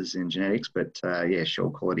advances in genetics. But yeah, shell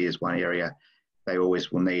quality is one area they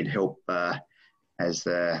always will need help as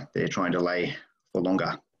they're trying to lay for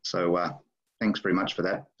longer. So thanks very much for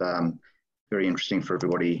that. Very interesting for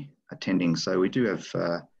everybody attending. So we do have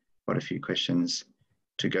quite a few questions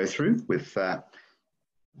to go through with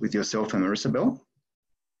yourself and Marisabel.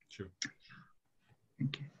 Sure.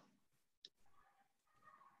 Thank you.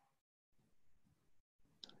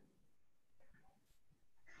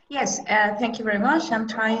 Yes, thank you very much. I'm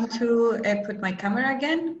trying to put my camera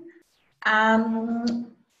again.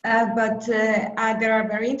 But there are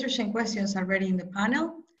very interesting questions already in the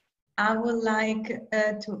panel. I would like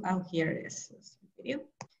to, oh, here it is, video.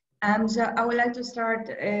 So I would like to start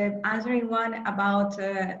answering one about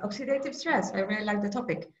oxidative stress. I really like the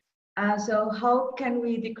topic. So how can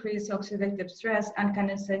we decrease oxidative stress, and can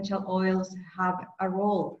essential oils have a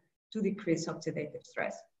role to decrease oxidative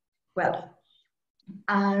stress? Well,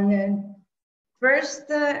 first,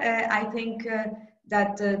 I think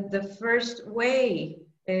that the first way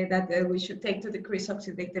that we should take to decrease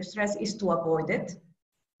oxidative stress is to avoid it.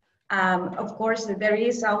 Of course, there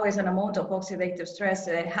is always an amount of oxidative stress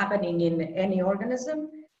happening in any organism,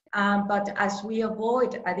 but as we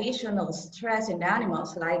avoid additional stress in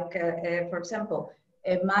animals, like, for example,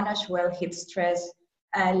 manage well heat stress,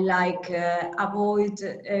 avoid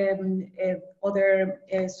other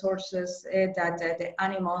sources that the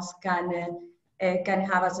animals can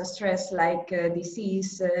have as a stress, like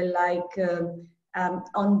disease,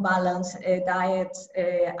 unbalanced diets,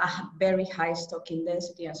 a very high stocking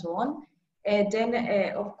density, and so on. Then,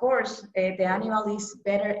 of course, the animal is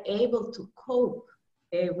better able to cope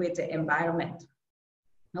with the environment.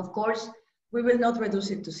 Of course, we will not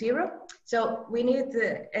reduce it to zero. So we need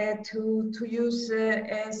to use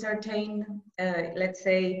certain, let's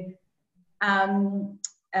say,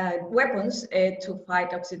 weapons to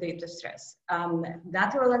fight oxidative stress.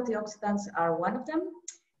 Natural antioxidants are one of them,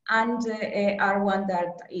 and are one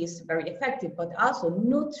that is very effective, but also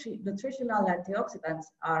nutritional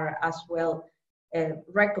antioxidants are as well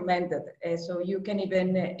recommended. So you can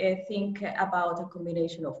even think about a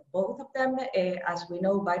combination of both of them. As we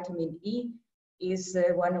know, vitamin E is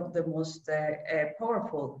one of the most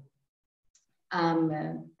powerful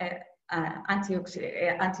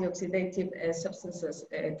antioxidative substances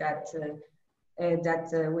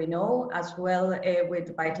that we know, as well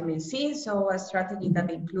with vitamin C. So a strategy that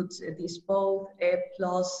includes these both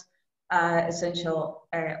plus essential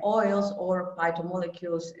oils or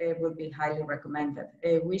phytomolecules will be highly recommended.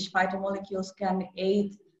 Which phytomolecules can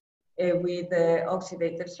aid with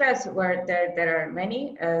oxidative stress, where there are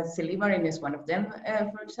many. Silymarin is one of them,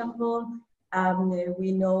 for example.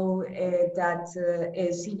 We know that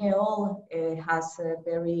cineol has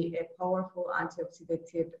very powerful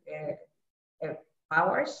antioxidative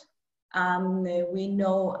powers. We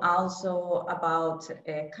know also about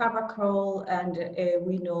carbacril, and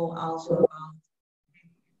we know also about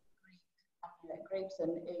grapes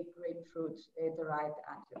and grapefruit derived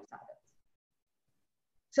antioxidants.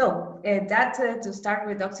 So to start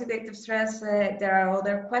with oxidative stress, there are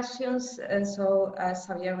other questions.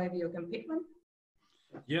 Xabier, maybe you can pick one.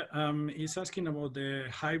 Yeah, he's asking about the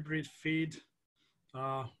hybrid feed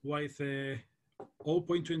with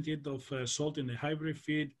 0.28 of salt in the hybrid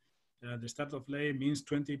feed. The start of lay means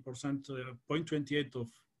 20%, 0.28 of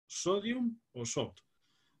sodium or salt.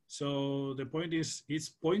 So the point is,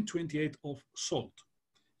 it's 0.28 of salt.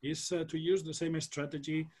 Is to use the same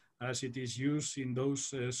strategy as it is used in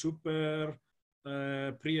those super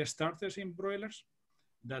pre-starters in broilers,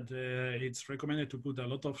 that it's recommended to put a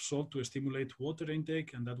lot of salt to stimulate water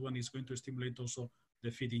intake, and that one is going to stimulate also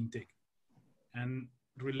the feed intake. And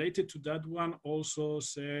related to that one also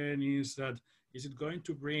saying is that, is it going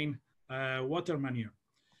to bring water manure?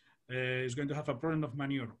 It's going to have a problem of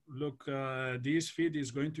manure. Look, this feed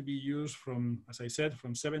is going to be used from, as I said,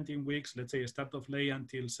 from 17 weeks, let's say a start of lay,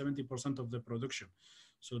 until 70% of the production.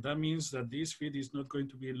 So that means that this feed is not going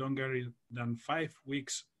to be longer than 5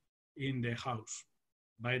 weeks in the house.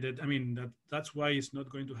 By that, I mean, that's why it's not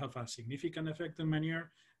going to have a significant effect on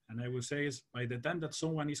manure. And I will say is, by the time that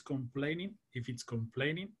someone is complaining, if it's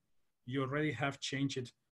complaining, you already have changed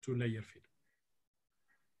it to layer feed.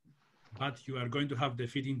 But you are going to have the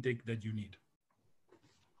feed intake that you need.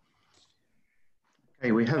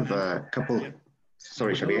 Okay, we have a couple. Yeah.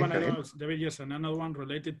 Sorry, Xabier. There is another one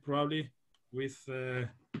related probably with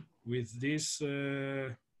this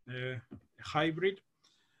hybrid.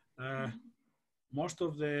 What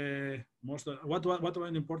is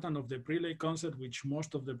important of the pre-lay concept, which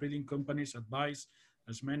most of the breeding companies advise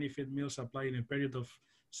as many feed meals apply in a period of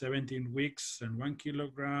 17 weeks and 1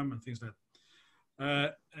 kilogram and things like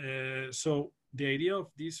that. So the idea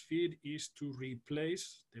of this feed is to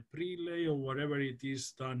replace the pre-lay or whatever it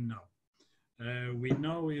is done now. We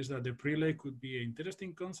know is that the pre-lay could be an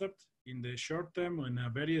interesting concept in the short term in a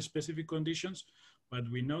very specific conditions, but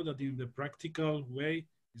we know that in the practical way,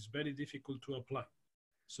 it's very difficult to apply.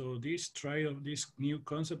 So this new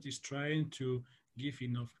concept is trying to give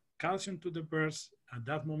enough calcium to the birds at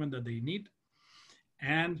that moment that they need,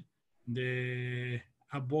 and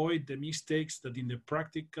avoid the mistakes that in the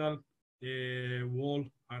practical world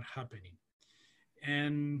are happening.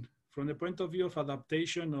 And from the point of view of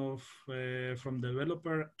adaptation of from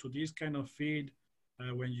developer to this kind of feed,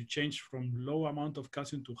 when you change from low amount of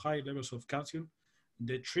calcium to high levels of calcium,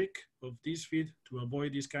 the trick of this feed to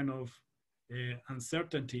avoid this kind of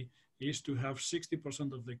uncertainty is to have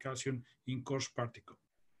 60% of the calcium in coarse particle.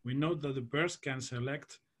 We know that the birds can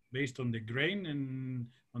select based on the grain and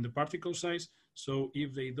on the particle size. So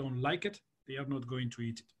if they don't like it, they are not going to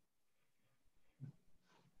eat it.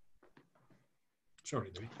 Sorry,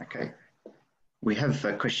 David. Okay. We have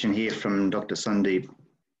a question here from Dr. Sandeep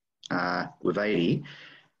Wivedi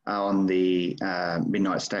on the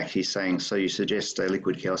midnight snack. He's saying, so you suggest a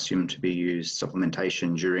liquid calcium to be used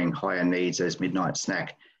supplementation during higher needs as midnight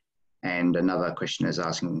snack. And another question is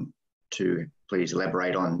asking to please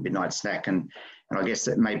elaborate on midnight snack. And I guess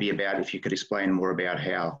that may be about, if you could explain more about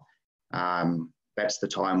how that's the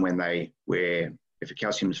time when where if the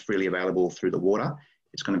calcium is freely available through the water,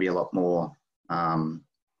 it's going to be a lot more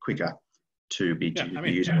quicker to be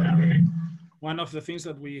used. One of the things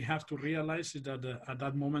that we have to realize is that at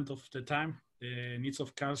that moment of the time, the needs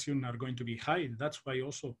of calcium are going to be high. That's why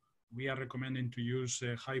also we are recommending to use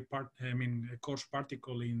a coarse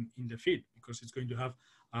particle in the feed, because it's going to have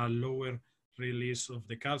a lower release of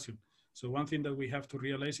the calcium. So one thing that we have to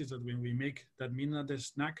realize is that when we make that midnight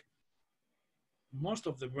snack, most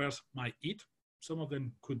of the birds might eat, some of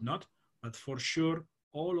them could not, but for sure,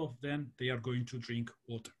 all of them, they are going to drink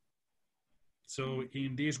water. So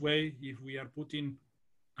in this way, if we are putting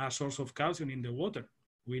a source of calcium in the water,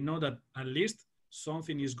 we know that at least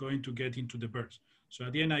something is going to get into the birds. So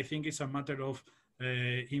at the end, I think it's a matter of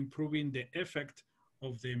improving the effect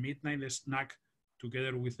of the midnight snack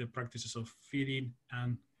together with the practices of feeding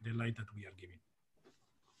and the light that we are giving.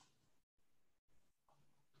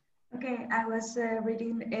 Okay, I was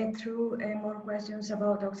reading through more questions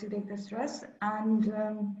about oxidative stress, and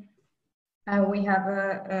We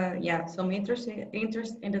have some interest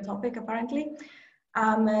in the topic apparently.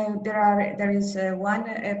 There is one,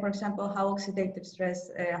 for example, how oxidative stress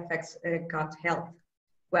affects gut health.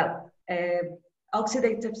 Well,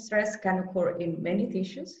 oxidative stress can occur in many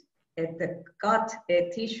tissues. The gut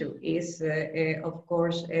tissue is, of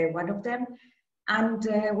course, one of them. And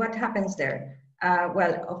what happens there?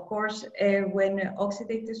 Well, of course, when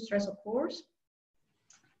oxidative stress occurs,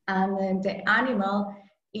 and the animal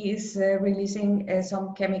is releasing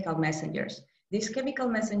some chemical messengers. These chemical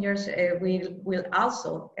messengers will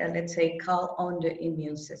also, let's say, call on the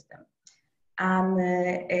immune system. And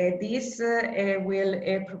this will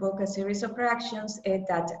provoke a series of reactions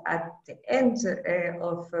that at the end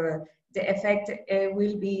of the effect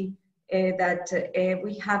will be that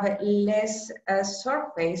we have less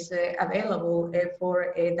surface available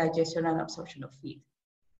for digestion and absorption of feed.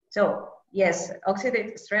 So yes,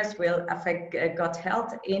 oxidative stress will affect gut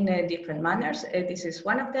health in different manners. This is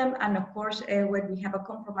one of them. And of course, when we have a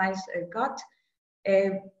compromised gut,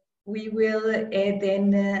 we will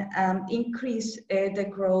then increase the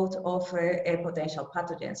growth of potential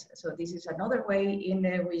pathogens. So this is another way in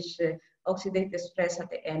which oxidative stress at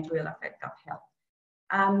the end will affect gut health.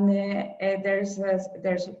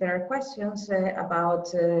 There are questions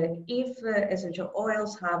about if essential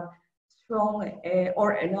oils have strong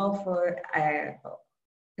or enough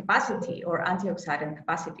capacity or antioxidant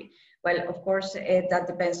capacity. Well, of course, that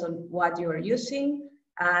depends on what you are using,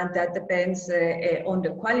 and that depends on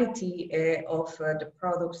the quality of the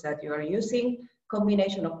products that you are using.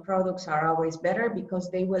 Combination of products are always better because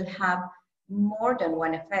they will have more than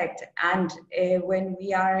one effect. And when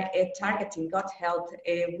we are targeting gut health,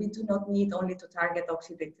 we do not need only to target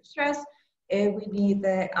oxidative stress. We need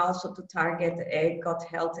also to target gut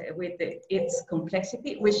health with its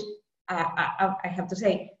complexity, which I have to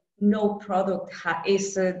say, no product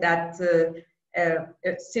is that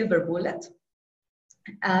silver bullet.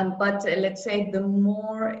 But let's say the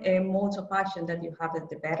more modes of action that you have,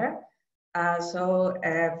 the better.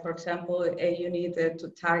 For example, you need to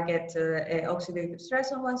target oxidative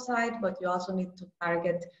stress on one side, but you also need to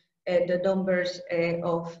target the numbers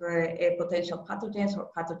of potential pathogens or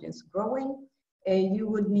pathogens growing. You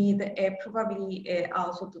would need probably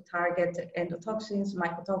also to target endotoxins,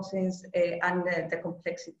 mycotoxins, and the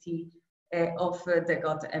complexity of the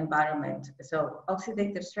gut environment. So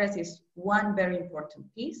oxidative stress is one very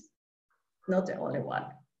important piece, not the only one.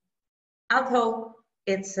 Although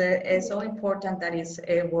it's so important that it's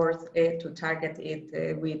worth to target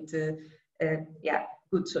it with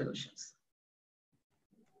good solutions.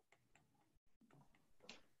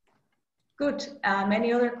 Good.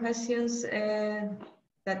 Any other questions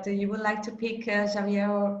that you would like to pick,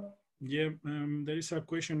 Xabier? Yeah, there is a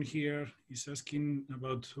question here. It's asking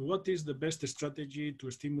about what is the best strategy to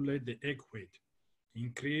stimulate the egg weight?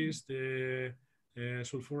 Increase the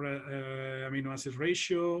sulfur amino acid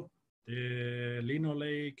ratio, the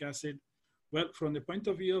linoleic acid. Well, from the point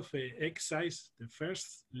of view of egg size, the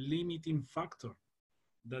first limiting factor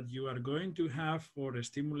that you are going to have for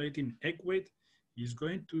stimulating egg weight is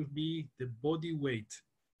going to be the body weight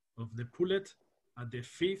of the pullet at the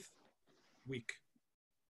 5th week.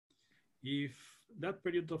 If that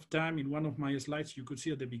period of time in one of my slides you could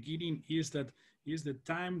see at the beginning is the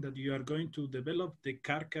time that you are going to develop the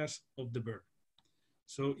carcass of the bird.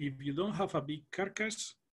 So if you don't have a big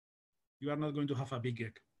carcass, you are not going to have a big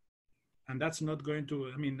egg. And that's not going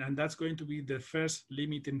to, and that's going to be the first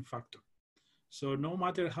limiting factor. So no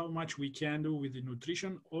matter how much we can do with the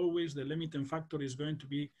nutrition, always the limiting factor is going to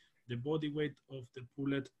be the body weight of the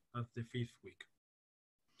pullet at the 5th week.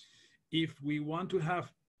 If we want to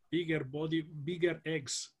have bigger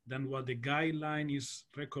eggs than what the guideline is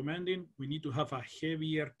recommending, we need to have a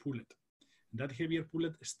heavier pullet. That heavier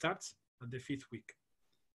pullet starts at the 5th week.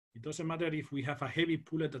 It doesn't matter if we have a heavy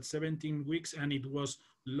pullet at 17 weeks and it was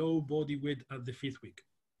low body weight at the 5th week.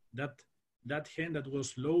 That hen that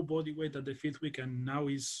was low body weight at the 5th week and now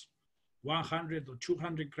is 100 or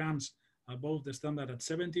 200 grams above the standard at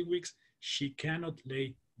 17 weeks, she cannot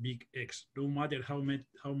lay big eggs, no matter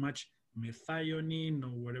how much methionine or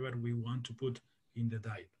whatever we want to put in the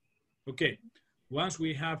diet. Okay, once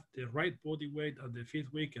we have the right body weight at the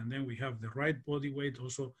 5th week, and then we have the right body weight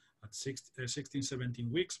also at 16,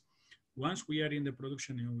 17 weeks, once we are in the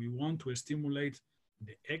production and we want to stimulate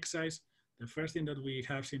the egg size, the first thing that we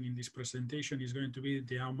have seen in this presentation is going to be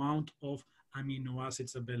the amount of amino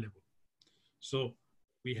acids available. So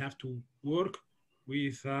we have to work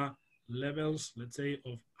with levels, let's say,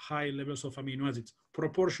 of high levels of amino acids,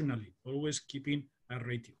 proportionally, always keeping a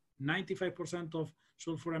ratio. 95% of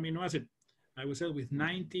sulfur amino acid, I would say with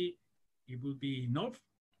 90, it would be enough.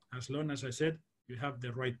 as long as I said you have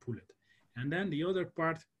the right pullet. And then the other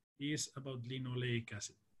part is about linoleic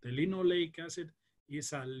acid. The linoleic acid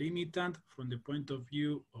is a limitant from the point of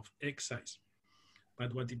view of egg size.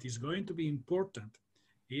 But what it is going to be important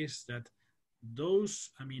is that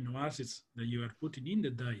those amino acids that you are putting in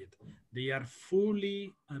the diet, they are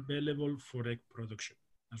fully available for egg production.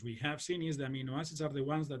 As we have seen, is the amino acids are the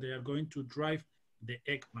ones that they are going to drive the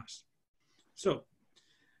egg mass. So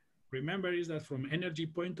remember is that from energy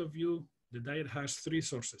point of view, the diet has three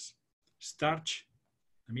sources: starch,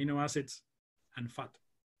 amino acids, and fat.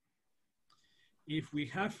 If we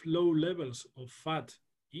have low levels of fat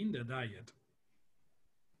in the diet,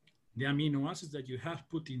 the amino acids that you have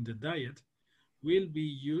put in the diet will be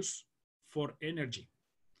used for energy.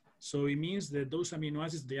 So it means that those amino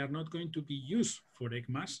acids, they are not going to be used for egg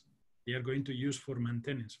mass. They are going to use for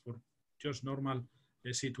maintenance, for just normal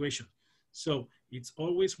situation. So it's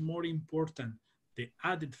always more important the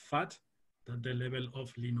added fat than the level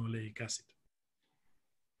of linoleic acid.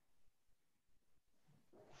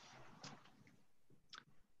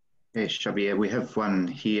 Yes, Xabier, we have one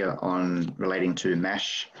here on relating to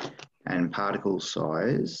mash and particle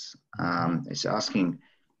size. It's asking,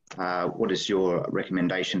 what is your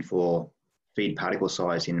recommendation for feed particle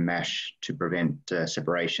size in mash to prevent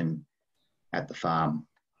separation at the farm?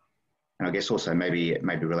 And I guess also maybe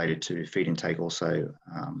related to feed intake also.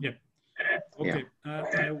 Yeah. Okay.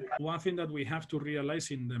 Yeah. One thing that we have to realize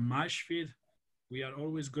in the mash feed, we are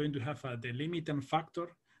always going to have the limiting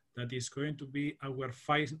factor that is going to be our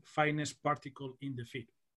finest particle in the feed.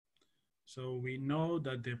 So we know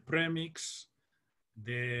that the premix,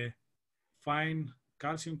 the fine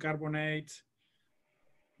calcium carbonate,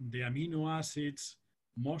 the amino acids,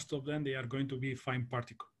 most of them, they are going to be fine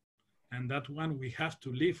particle. And that one, we have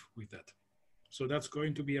to live with that. So that's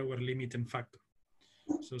going to be our limiting factor.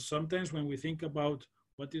 So sometimes when we think about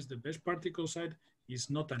what is the best particle size, it's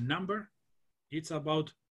not a number, it's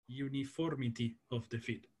about uniformity of the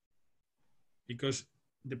feed. Because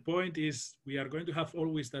the point is we are going to have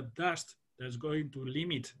always that dust that's going to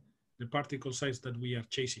limit the particle size that we are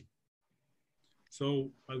chasing.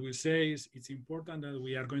 So what we say is it's important that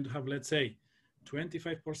we are going to have, let's say,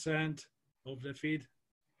 25% of the feed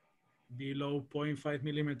below 0.5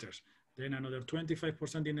 millimeters, then another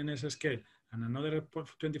 25% in the next scale, and another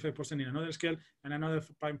 25% in another scale, and another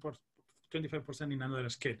 25% in another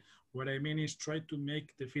scale. What I mean is try to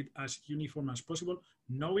make the feed as uniform as possible,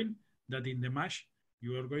 knowing that in the mash,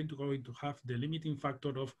 you are going to have the limiting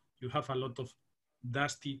factor of you have a lot of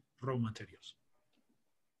dusty raw materials.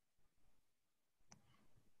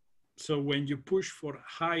 So when you push for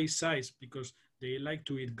high size, because they like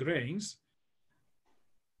to eat grains,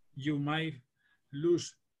 you might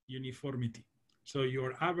lose uniformity. So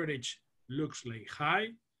your average looks like high,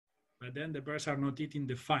 but then the birds are not eating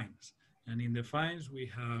the fines. And in the fines, we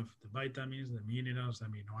have the vitamins, the minerals, the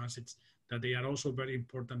amino acids, that they are also very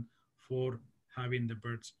important for having the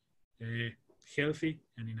birds healthy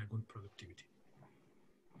and in a good productivity.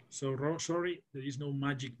 So sorry, there is no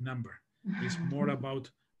magic number. It's more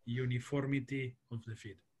about uniformity of the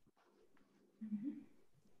feed.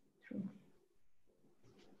 True.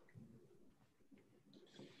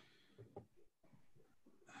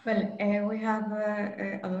 Well, we have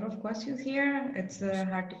a lot of questions here. It's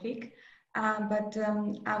hard to pick, but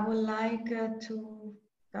I would like to,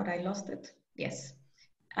 thought I lost it. Yes.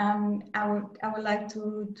 I would like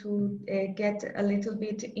to get a little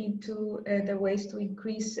bit into the ways to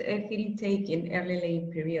increase feed intake in early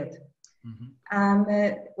laying period.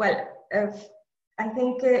 Well, I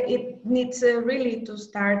think it needs really to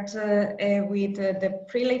start with the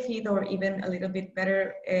pre-lay feed, or even a little bit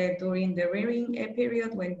better during the rearing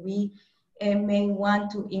period, when we may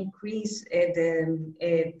want to increase to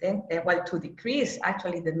decrease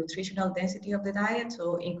actually the nutritional density of the diet,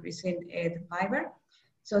 so increasing the fiber.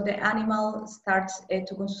 So the animal starts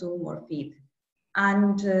to consume more feed.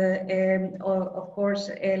 And of course,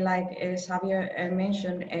 like Xabier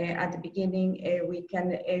mentioned at the beginning, we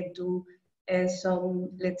can do some,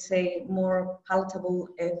 let's say, more palatable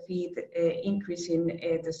feed, increasing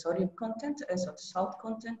the sodium content, so the salt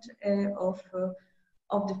content of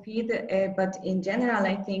the feed. But in general,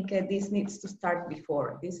 I think this needs to start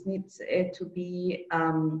before. This needs to be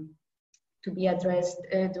addressed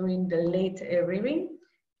during the late rearing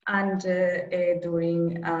and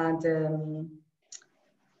during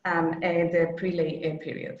the pre-lay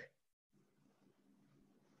period.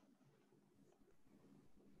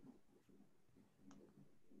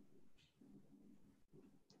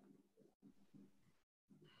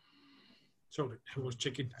 Sorry,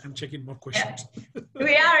 I'm checking more questions. Yeah.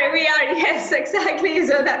 we are, yes, exactly.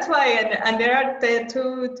 So that's why, and there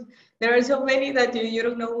are so many that you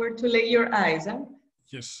don't know where to lay your eyes. Huh?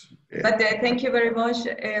 Yes. But thank you very much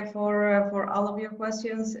for all of your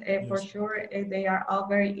questions. Yes. For sure, they are all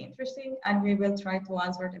very interesting, and we will try to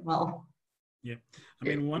answer them all. Yeah, I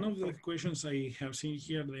mean, one of the questions I have seen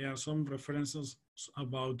here, there are some references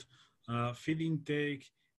about feed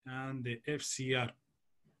intake and the FCR.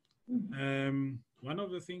 One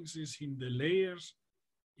of the things is in the layers,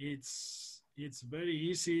 it's very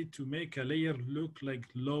easy to make a layer look like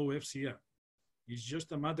low FCR. It's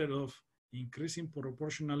just a matter of increasing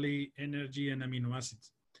proportionally energy and amino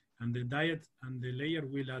acids, and the diet and the layer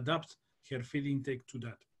will adapt her feed intake to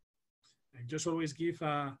that. I just always give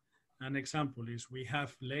an example is we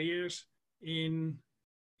have layers in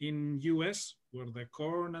US where the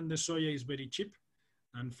corn and the soya is very cheap,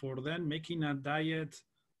 and for them making a diet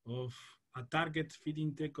of a target feed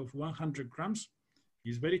intake of 100 grams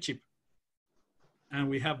is very cheap. And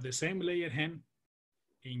we have the same layer hen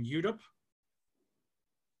in Europe,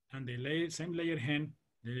 and the same layer hen,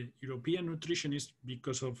 the European nutritionists,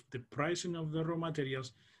 because of the pricing of the raw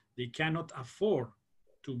materials, they cannot afford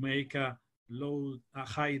to make a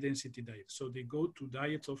high density diet. So they go to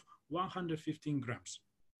diets of 115 grams.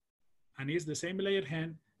 And it's the same layer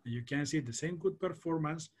hen, and you can see the same good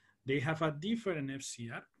performance. They have a different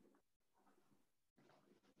FCR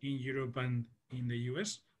in Europe and in the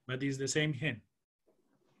US, but it's the same hen.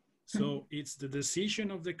 So it's the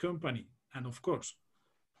decision of the company, and of course,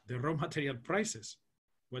 the raw material prices,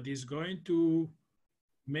 what is going to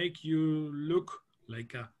make you look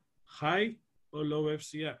like a high or low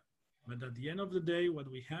FCR. But at the end of the day, what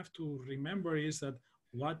we have to remember is that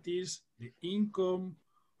what is the income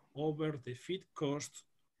over the feed cost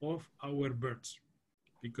of our birds?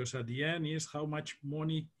 Because at the end is how much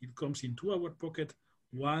money it comes into our pocket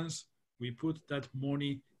once we put that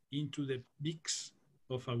money into the mix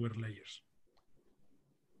of our layers.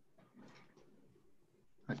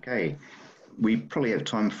 Okay, we probably have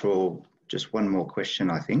time for just one more question,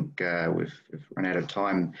 I think. We've run out of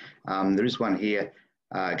time. There is one here,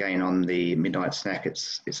 again on the midnight snack.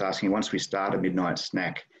 It's asking, once we start a midnight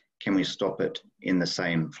snack, can we stop it in the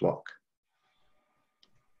same flock?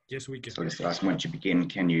 Yes, we can. So it's asking, once you begin,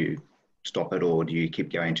 can you stop it, or do you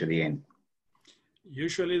keep going to the end?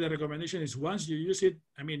 Usually the recommendation is once you use it,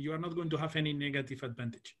 I mean, you are not going to have any negative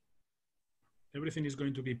advantage. Everything is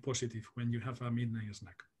going to be positive when you have a midnight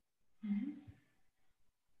snack.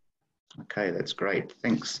 Okay, that's great.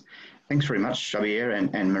 Thanks. Thanks very much, Xabier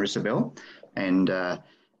and Marisabel. And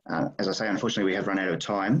as I say, unfortunately, we have run out of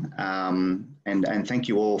time. And thank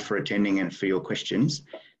you all for attending and for your questions.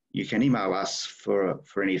 You can email us for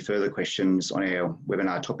any further questions on our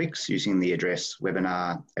webinar topics using the address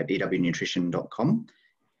webinar@ewnutrition.com.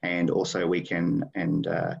 And also we can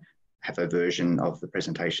have a version of the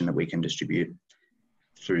presentation that we can distribute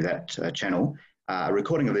through that channel. A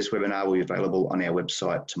recording of this webinar will be available on our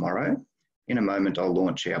website tomorrow. In a moment, I'll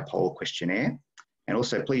launch our poll questionnaire. And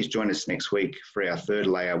also please join us next week for our third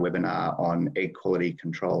layer webinar on egg quality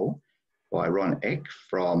control by Ron Eck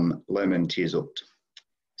from Lohmann Tierzucht.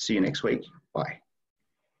 See you next week. Bye.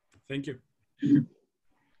 Thank you.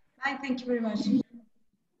 Bye, thank you very much.